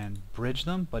two and bridge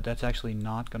them, but that's actually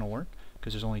not going to work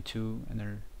because there's only two, and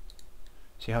they're,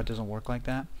 see how it doesn't work like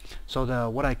that? So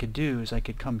what I could do is I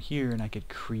could come here and I could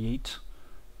create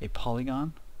a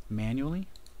polygon manually,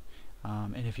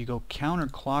 and if you go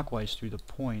counterclockwise through the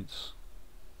points,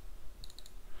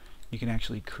 you can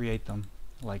actually create them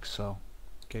like so.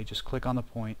 Okay, just click on the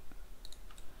point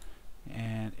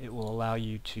and it will allow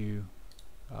you to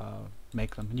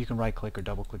make them, and you can right click or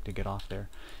double click to get off there,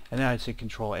 and then I'd say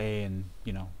Control A and,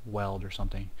 you know, weld or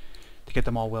something to get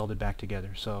them all welded back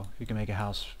together. So you can make a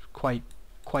house quite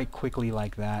quickly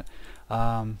like that.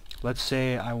 Let's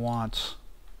say I want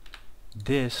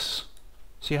this.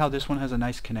 See how this one has a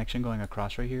nice connection going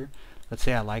across right here? Let's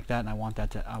say I like that and I want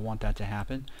that to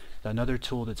happen. Another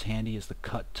tool that's handy is the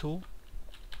cut tool.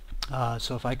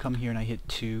 So if I come here and I hit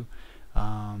 2,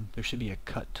 there should be a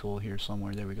cut tool here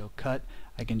somewhere. There we go, cut.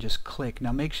 I can just click.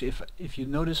 Now make sure, if you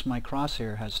notice, my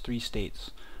crosshair has 3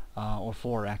 states, or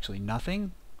 4 actually.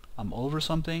 Nothing, I'm over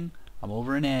something, I'm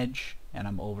over an edge, and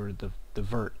I'm over the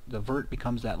vert. The vert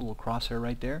becomes that little crosshair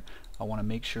right there. I want to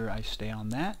make sure I stay on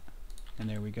that, and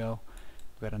there we go.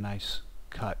 We've got a nice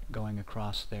cut going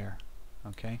across there.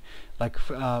 Okay, like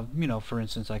you know, for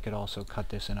instance, I could also cut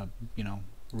this in a, you know,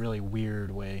 really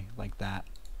weird way like that,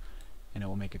 and it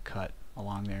will make a cut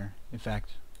along there. In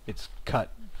fact, it's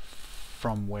cut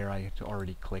from where I had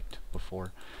already clicked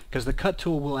before, because the cut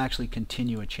tool will actually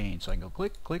continue a chain. So I can go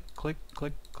click, click, click,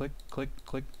 click, click, click,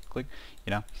 click, click. You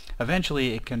know,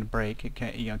 eventually it can break. It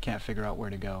can't, you know, can't figure out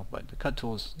where to go. But the cut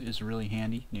tool is really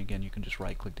handy. And again, you can just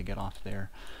right click to get off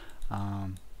there.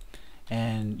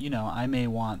 And you know, I may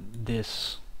want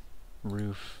this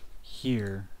roof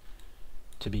here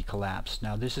to be collapsed.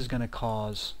 Now this is going to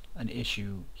cause an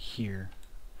issue here.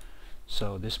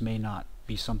 So this may not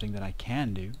be something that I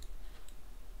can do.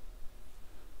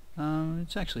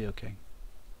 It's actually okay.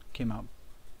 Came out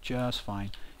just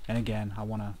fine. And again, I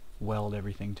want to weld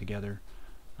everything together.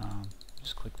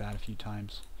 Just click that a few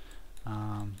times.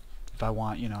 If I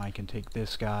want, you know, I can take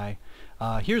this guy.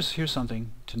 Here's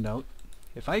something to note.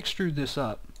 If I extrude this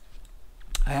up,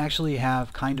 I actually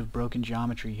have kind of broken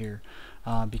geometry here,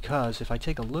 because if I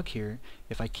take a look here,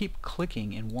 if I keep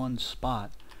clicking in one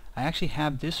spot, I actually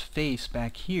have this face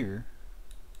back here,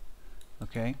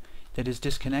 okay, that is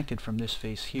disconnected from this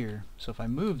face here. So if I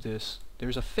move this,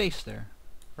 there's a face there,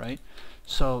 right?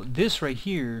 So this right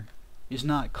here is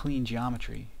not clean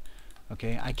geometry,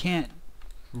 okay? I can't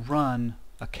run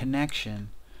a connection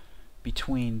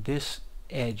between this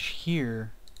edge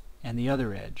here and the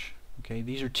other edge. Okay,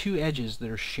 these are two edges that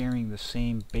are sharing the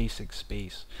same basic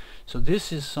space. So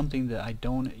this is something that I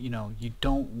don't, you know, you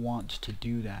don't want to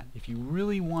do that. If you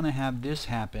really want to have this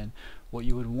happen, what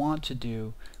you would want to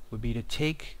do would be to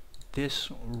take this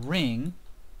ring,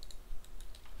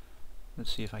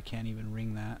 let's see if I can't even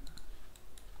ring that,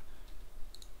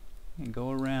 and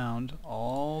go around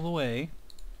all the way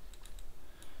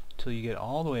till you get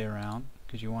all the way around,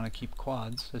 because you want to keep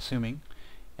quads, assuming,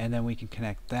 and then we can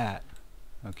connect that.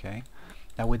 Okay,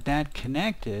 now with that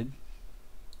connected,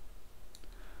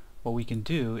 what we can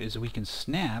do is we can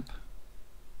snap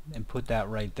and put that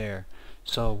right there.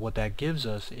 So what that gives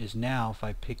us is, now if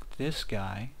I pick this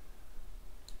guy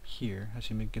here,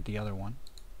 actually let me get the other one.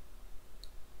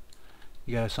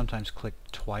 You gotta sometimes click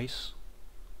twice.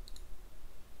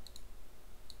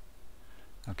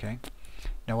 Okay,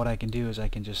 now what I can do is I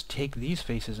can just take these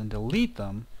faces and delete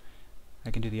them. I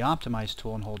can do the optimize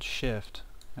tool and hold shift,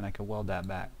 and I can weld that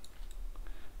back.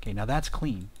 Okay, now that's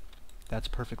clean. That's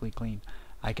perfectly clean.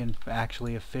 I can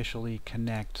actually officially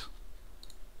connect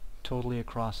totally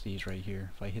across these right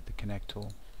here. If I hit the connect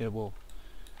tool, it will.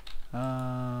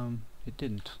 It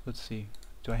didn't. Let's see.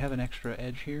 Do I have an extra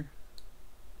edge here?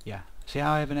 Yeah. See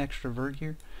how I have an extra vert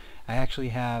here? I actually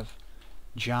have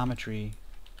geometry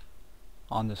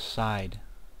on the side.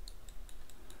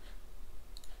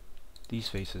 These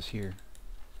faces here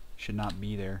should not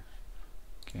be there.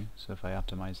 Okay, so if I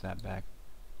optimize that back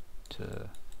to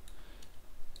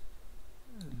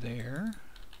there,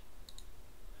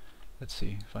 let's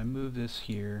see, if I move this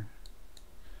here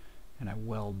and I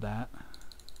weld that,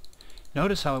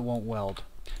 notice how it won't weld.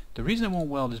 The reason it won't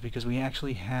weld is because we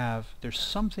actually have, there's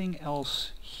something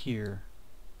else here.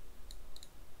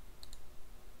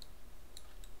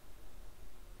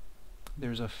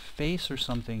 There's a face or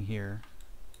something here.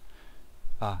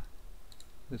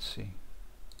 Let's see.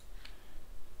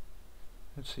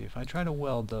 Let's see, if I try to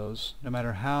weld those, no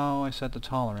matter how I set the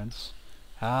tolerance,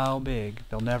 how big,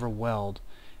 they'll never weld.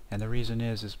 And the reason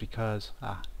is because,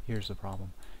 here's the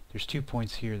problem. There's 2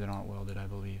 points here that aren't welded, I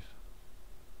believe.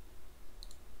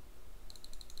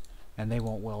 And they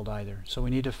won't weld either. So we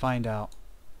need to find out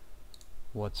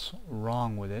what's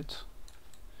wrong with it.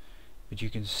 But you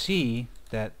can see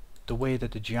that the way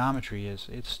that the geometry is,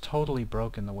 it's totally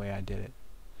broken the way I did it.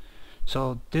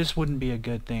 So this wouldn't be a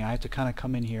good thing. I have to kind of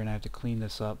come in here and I have to clean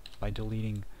this up by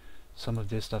deleting some of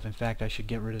this stuff. In fact, I should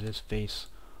get rid of this face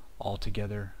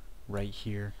altogether right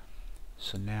here.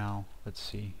 So now, let's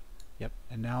see. Yep,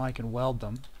 and now I can weld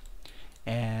them.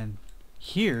 And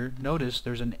here, notice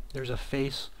there's a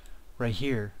face right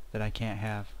here that I can't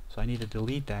have. So I need to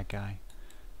delete that guy.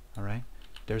 Alright?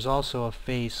 There's also a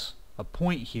face, a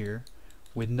point here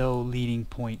with no leading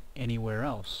point anywhere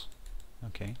else.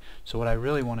 Okay, so what I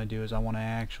really want to do is I want to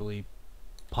actually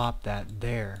pop that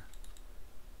there.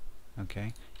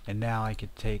 Okay, and now I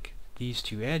could take these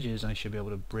two edges and I should be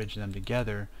able to bridge them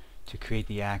together to create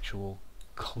the actual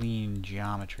clean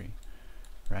geometry,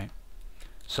 right?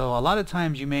 So a lot of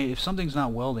times you may, if something's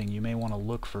not welding, you may want to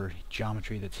look for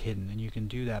geometry that's hidden, and you can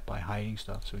do that by hiding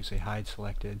stuff. So we say hide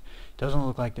selected. Doesn't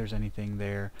look like there's anything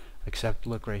there, except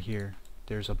look right here.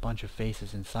 There's a bunch of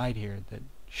faces inside here that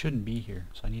shouldn't be here,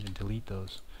 so I need to delete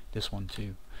those. This one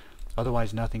too.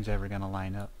 Otherwise nothing's ever going to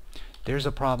line up. There's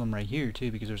a problem right here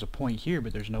too, because there's a point here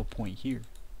but there's no point here,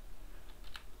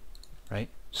 right?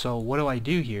 So what do I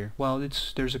do here? Well,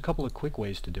 there's a couple of quick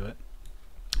ways to do it.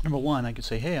 Number one, I could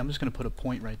say, hey, I'm just going to put a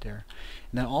point right there,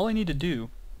 and then all I need to do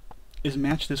is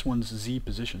match this one's Z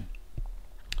position.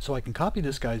 So I can copy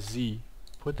this guy's Z,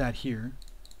 put that here,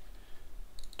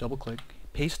 double click,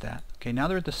 paste that. Okay, now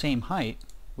they're at the same height,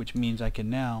 which means I can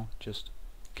now just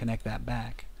connect that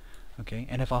back. Okay,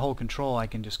 and if I hold Control, I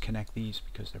can just connect these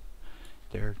because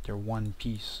they're one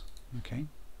piece. Okay,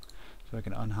 so I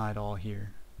can unhide all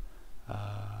here.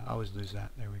 I always lose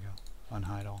that. There we go.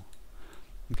 Unhide all.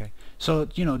 Okay, so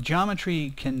you know,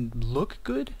 geometry can look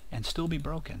good and still be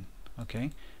broken.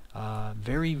 Okay,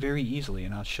 very, very easily,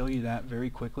 and I'll show you that very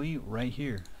quickly right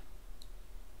here.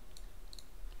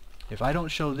 If I don't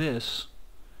show this,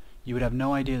 you would have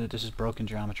no idea that this is broken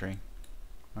geometry.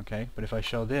 Okay, but if I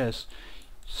show this,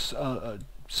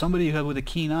 somebody with a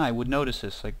keen eye would notice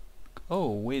this. Like,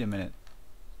 oh, wait a minute.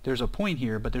 There's a point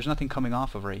here, but there's nothing coming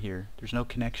off of right here. There's no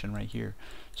connection right here.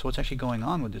 So what's actually going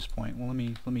on with this point? Well, let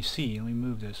me see. Let me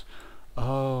move this.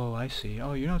 Oh, I see.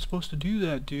 Oh, you're not supposed to do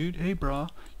that, dude. Hey, brah,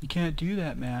 you can't do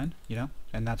that, man. You know,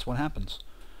 and that's what happens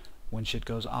when shit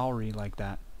goes awry like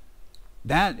that.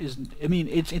 That is, I mean,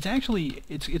 it's actually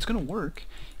gonna work.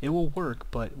 It will work,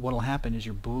 but what'll happen is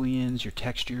your booleans, your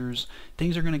textures,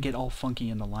 things are gonna get all funky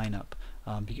in the lineup,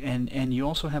 and you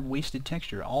also have wasted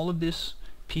texture. All of this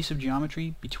piece of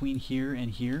geometry between here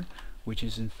and here, which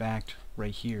is in fact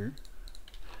right here,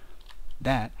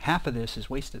 that half of this is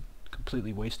wasted,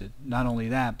 completely wasted. Not only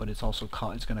that, but it's also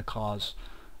it's going to cause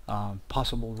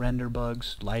possible render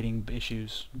bugs, lighting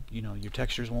issues. You know, your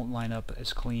textures won't line up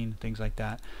as clean, things like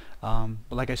that. But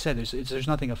like I said, there's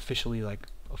nothing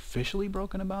officially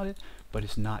broken about it, but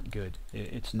it's not good.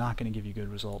 It's not going to give you good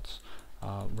results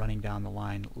running down the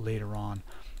line later on.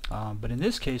 But in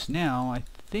this case now, I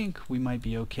think we might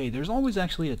be okay. There's always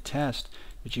actually a test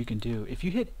that you can do. If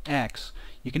you hit X,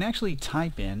 you can actually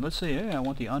type in, let's say, hey, I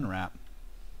want the unwrap.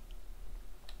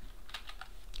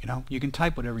 You know, you can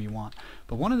type whatever you want.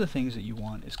 But one of the things that you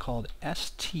want is called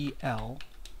STL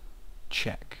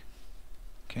check.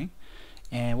 Okay?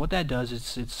 And what that does is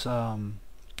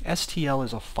STL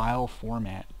is a file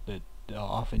format that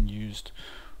often used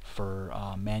for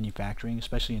manufacturing,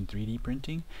 especially in 3D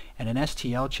printing, and an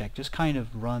STL check just kind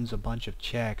of runs a bunch of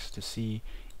checks to see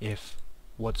if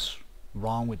what's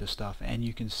wrong with the stuff. And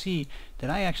you can see that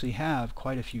I actually have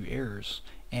quite a few errors,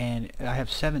 and I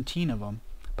have 17 of them,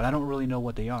 but I don't really know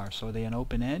what they are. So are they an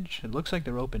open edge? It looks like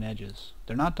they're open edges.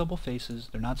 They're not double faces,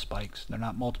 they're not spikes, they're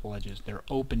not multiple edges, they're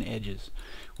open edges,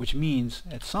 which means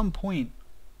at some point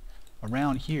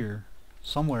around here,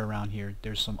 somewhere around here,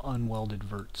 there's some unwelded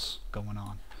verts going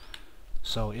on.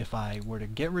 So if I were to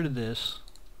get rid of this,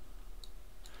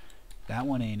 that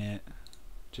one ain't it,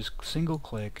 just single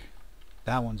click,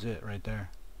 that one's it right there.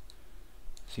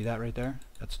 See that right there?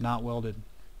 That's not welded.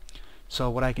 So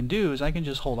what I can do is I can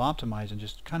just hold optimize and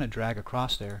just kind of drag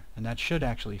across there, and that should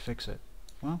actually fix it.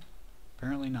 Well,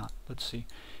 apparently not. Let's see.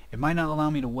 It might not allow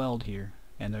me to weld here,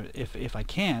 and if I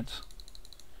can't,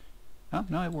 oh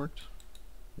no, it worked.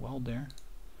 Weld there.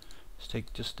 Let's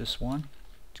take just this one.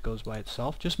 It goes by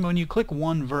itself. Just when you click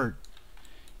one vert,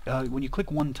 when you click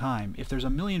one time, if there's a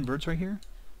million verts right here,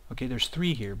 okay, there's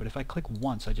 3 here, but if I click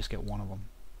once, I just get one of them.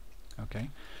 Okay,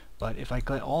 but if I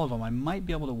click all of them, I might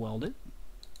be able to weld it.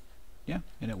 Yeah,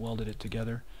 and it welded it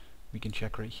together. We can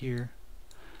check right here.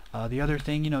 The other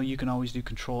thing, you know, you can always do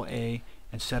Control A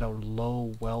and set a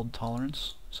low weld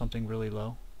tolerance, something really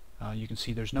low. You can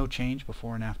see there's no change.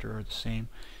 Before and after are the same.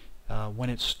 When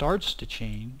it starts to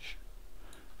change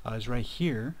is right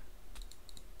here.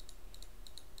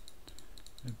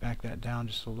 Back that down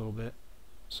just a little bit.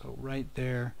 So right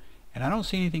there, and I don't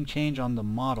see anything change on the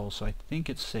model, so I think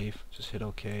it's safe. Just hit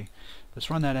OK. Let's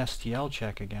run that STL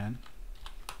check again,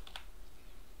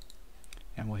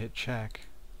 and we'll hit check,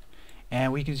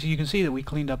 and you can see that we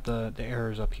cleaned up the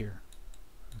errors up here.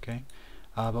 Okay,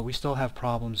 but we still have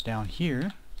problems down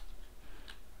here,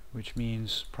 which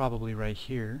means probably right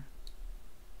here.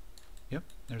 Yep,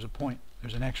 there's a point.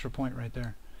 There's an extra point right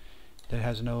there that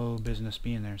has no business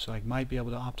being there. So I might be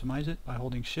able to optimize it by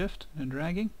holding shift and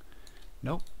dragging.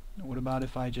 Nope. What about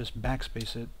if I just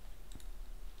backspace it?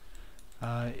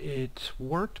 It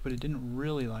worked, but it didn't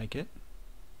really like it.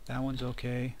 That one's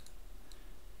okay.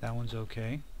 That one's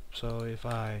okay. So if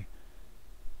I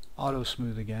auto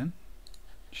smooth again,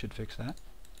 should fix that.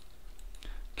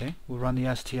 Okay, we'll run the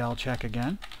STL check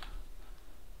again.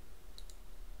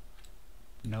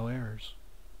 No errors.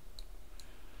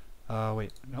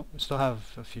 Wait, nope, we still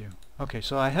have a few. Okay,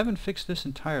 so I haven't fixed this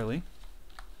entirely.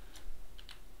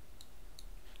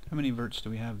 How many verts do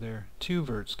we have there? 2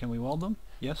 verts. Can we weld them?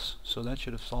 Yes, so that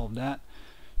should have solved that.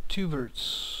 2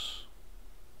 verts.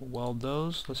 We'll weld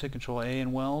those. Let's hit Control A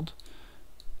and weld,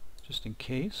 just in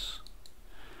case.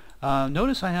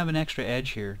 Notice I have an extra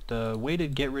edge here. The way to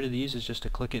get rid of these is just to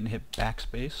click it and hit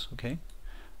backspace, okay?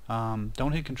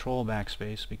 Don't hit control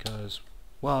backspace because,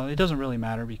 well, it doesn't really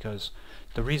matter, because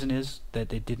the reason is that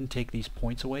they didn't take these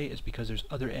points away is because there's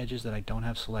other edges that I don't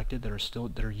have selected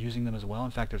that are using them as well.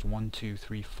 In fact, there's 1, 2,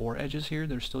 3, 4 edges here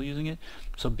that are still using it.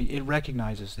 So it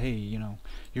recognizes, hey, you know,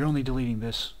 you're only deleting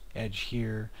this edge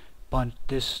here, but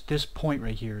this point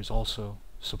right here is also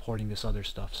supporting this other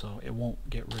stuff, so it won't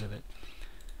get rid of it.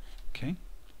 Okay,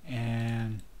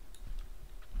 and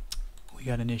we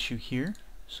got an issue here,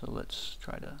 so let's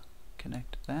try to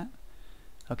connect that.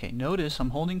 Okay, notice I'm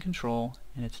holding control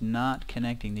and it's not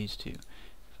connecting these two.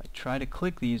 If I try to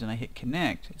click these and I hit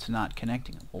connect, it's not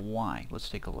connecting them. Well, why? Let's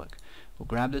take a look. We'll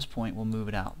grab this point, we'll move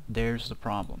it out. There's the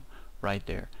problem right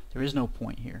there. There is no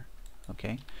point here.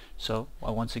 Okay, so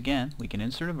once again we can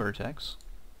insert a vertex.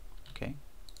 Okay,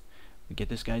 we get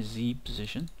this guy's Z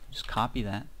position, just copy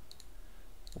that,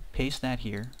 we'll paste that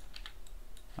here.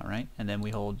 Alright, and then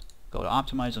we go to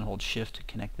optimize and hold shift to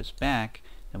connect this back,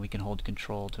 and we can hold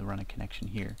control to run a connection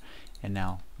here, and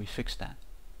now we fix that.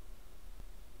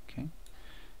 Okay,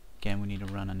 again we need to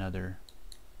run another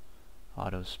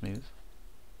auto smooth.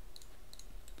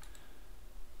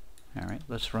 Alright,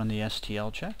 let's run the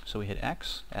STL check. So we hit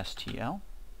X, STL,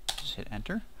 just hit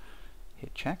enter,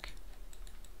 hit check.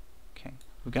 Okay,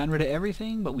 we've gotten rid of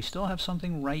everything, but we still have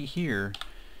something right here,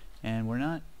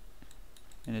 and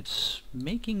it's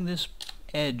making this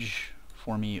edge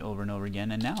for me over and over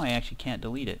again, and now I actually can't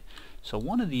delete it. So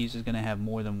one of these is going to have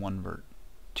more than one vert.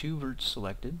 2 verts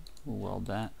selected, we'll weld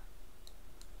that.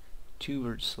 2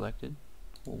 verts selected,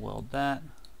 we'll weld that.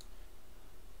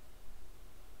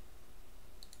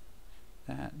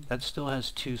 That still has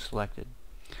 2 selected.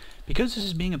 Because this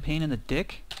is being a pain in the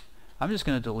dick, I'm just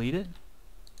going to delete it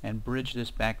and bridge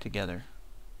this back together.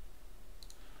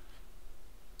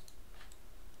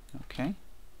 Okay.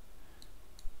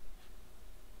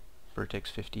 Vertex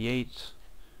 58,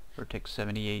 vertex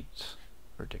 78,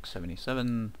 vertex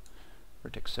 77,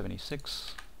 vertex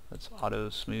 76. Let's auto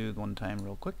smooth one time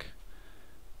real quick.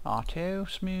 Auto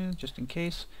smooth just in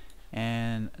case.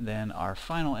 And then our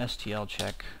final STL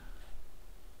check.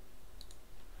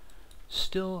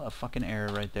 Still a fucking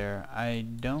error right there.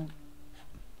 I'm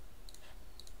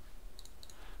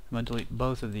going to delete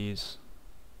both of these.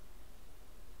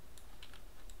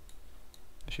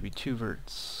 There should be 2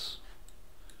 verts.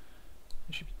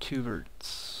 There should be 2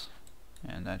 verts.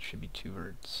 And that should be 2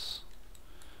 verts.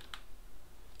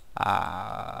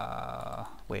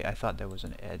 Wait, I thought there was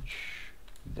an edge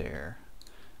there.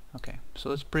 Okay, so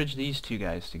let's bridge these two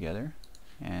guys together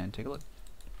and take a look.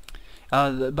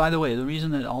 By the way, the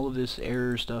reason that all of this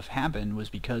error stuff happened was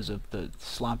because of the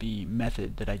sloppy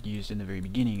method that I'd used in the very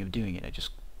beginning of doing it. I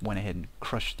just went ahead and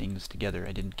crushed things together.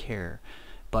 I didn't care.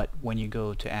 But when you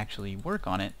go to actually work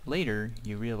on it later,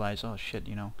 you realize, oh shit,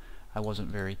 you know, I wasn't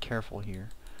very careful here.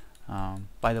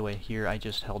 By the way, here I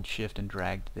just held shift and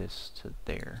dragged this to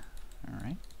there.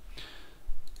 Alright.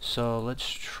 So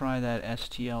let's try that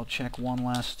STL check one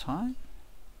last time,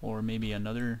 or maybe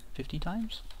another 50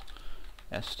 times.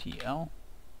 STL,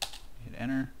 hit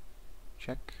enter,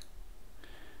 check.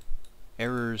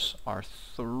 Errors are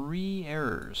 3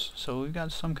 errors, so we've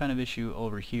got some kind of issue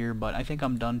over here, but I think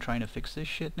I'm done trying to fix this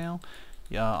shit now.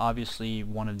 Obviously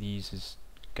one of these has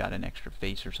got an extra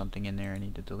face or something in there I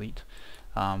need to delete.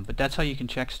 But that's how you can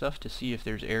check stuff to see if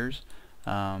there's errors,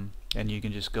 and you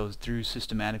can just go through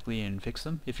systematically and fix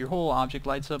them. If your whole object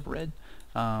lights up red,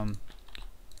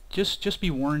 just be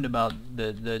warned about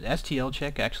the STL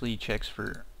check actually checks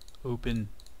for open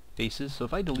faces. So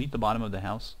if I delete the bottom of the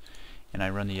house and I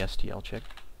run the STL check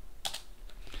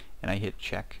and I hit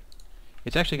check,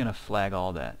 it's actually going to flag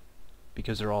all that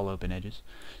because they're all open edges.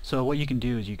 So what you can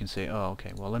do is you can say, oh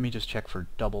okay, well let me just check for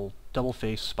double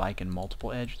face, spike, and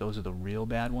multiple edge. Those are the real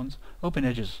bad ones. Open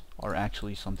edges are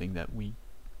actually something that we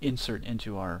insert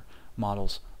into our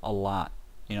models a lot,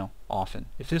 you know, often.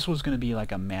 If this was going to be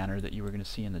like a manner that you were going to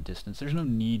see in the distance, there's no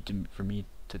need for me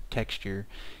to texture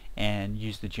and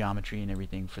use the geometry and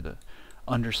everything for the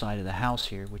underside of the house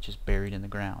here, which is buried in the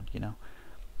ground, you know.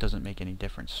 Doesn't make any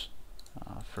difference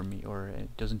for me, or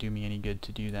it doesn't do me any good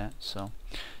to do that. So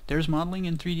there's modeling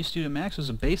in 3D Studio Max. Those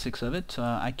are the basics of it.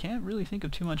 I can't really think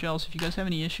of too much else. If you guys have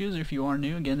any issues, or if you are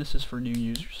new, again, this is for new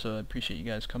users, so I appreciate you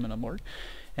guys coming on board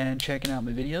and checking out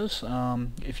my videos.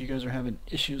 If you guys are having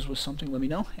issues with something, let me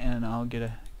know and I'll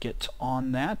get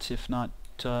on that. If not,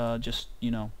 just,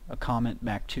 you know, a comment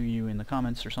back to you in the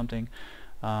comments or something.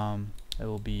 It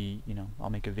will be, you know,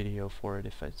 I'll make a video for it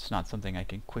if it's not something I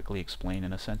can quickly explain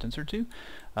in a sentence or two.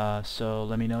 So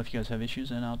let me know if you guys have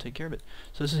issues and I'll take care of it.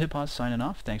 So this is HipHop signing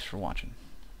off. Thanks for watching.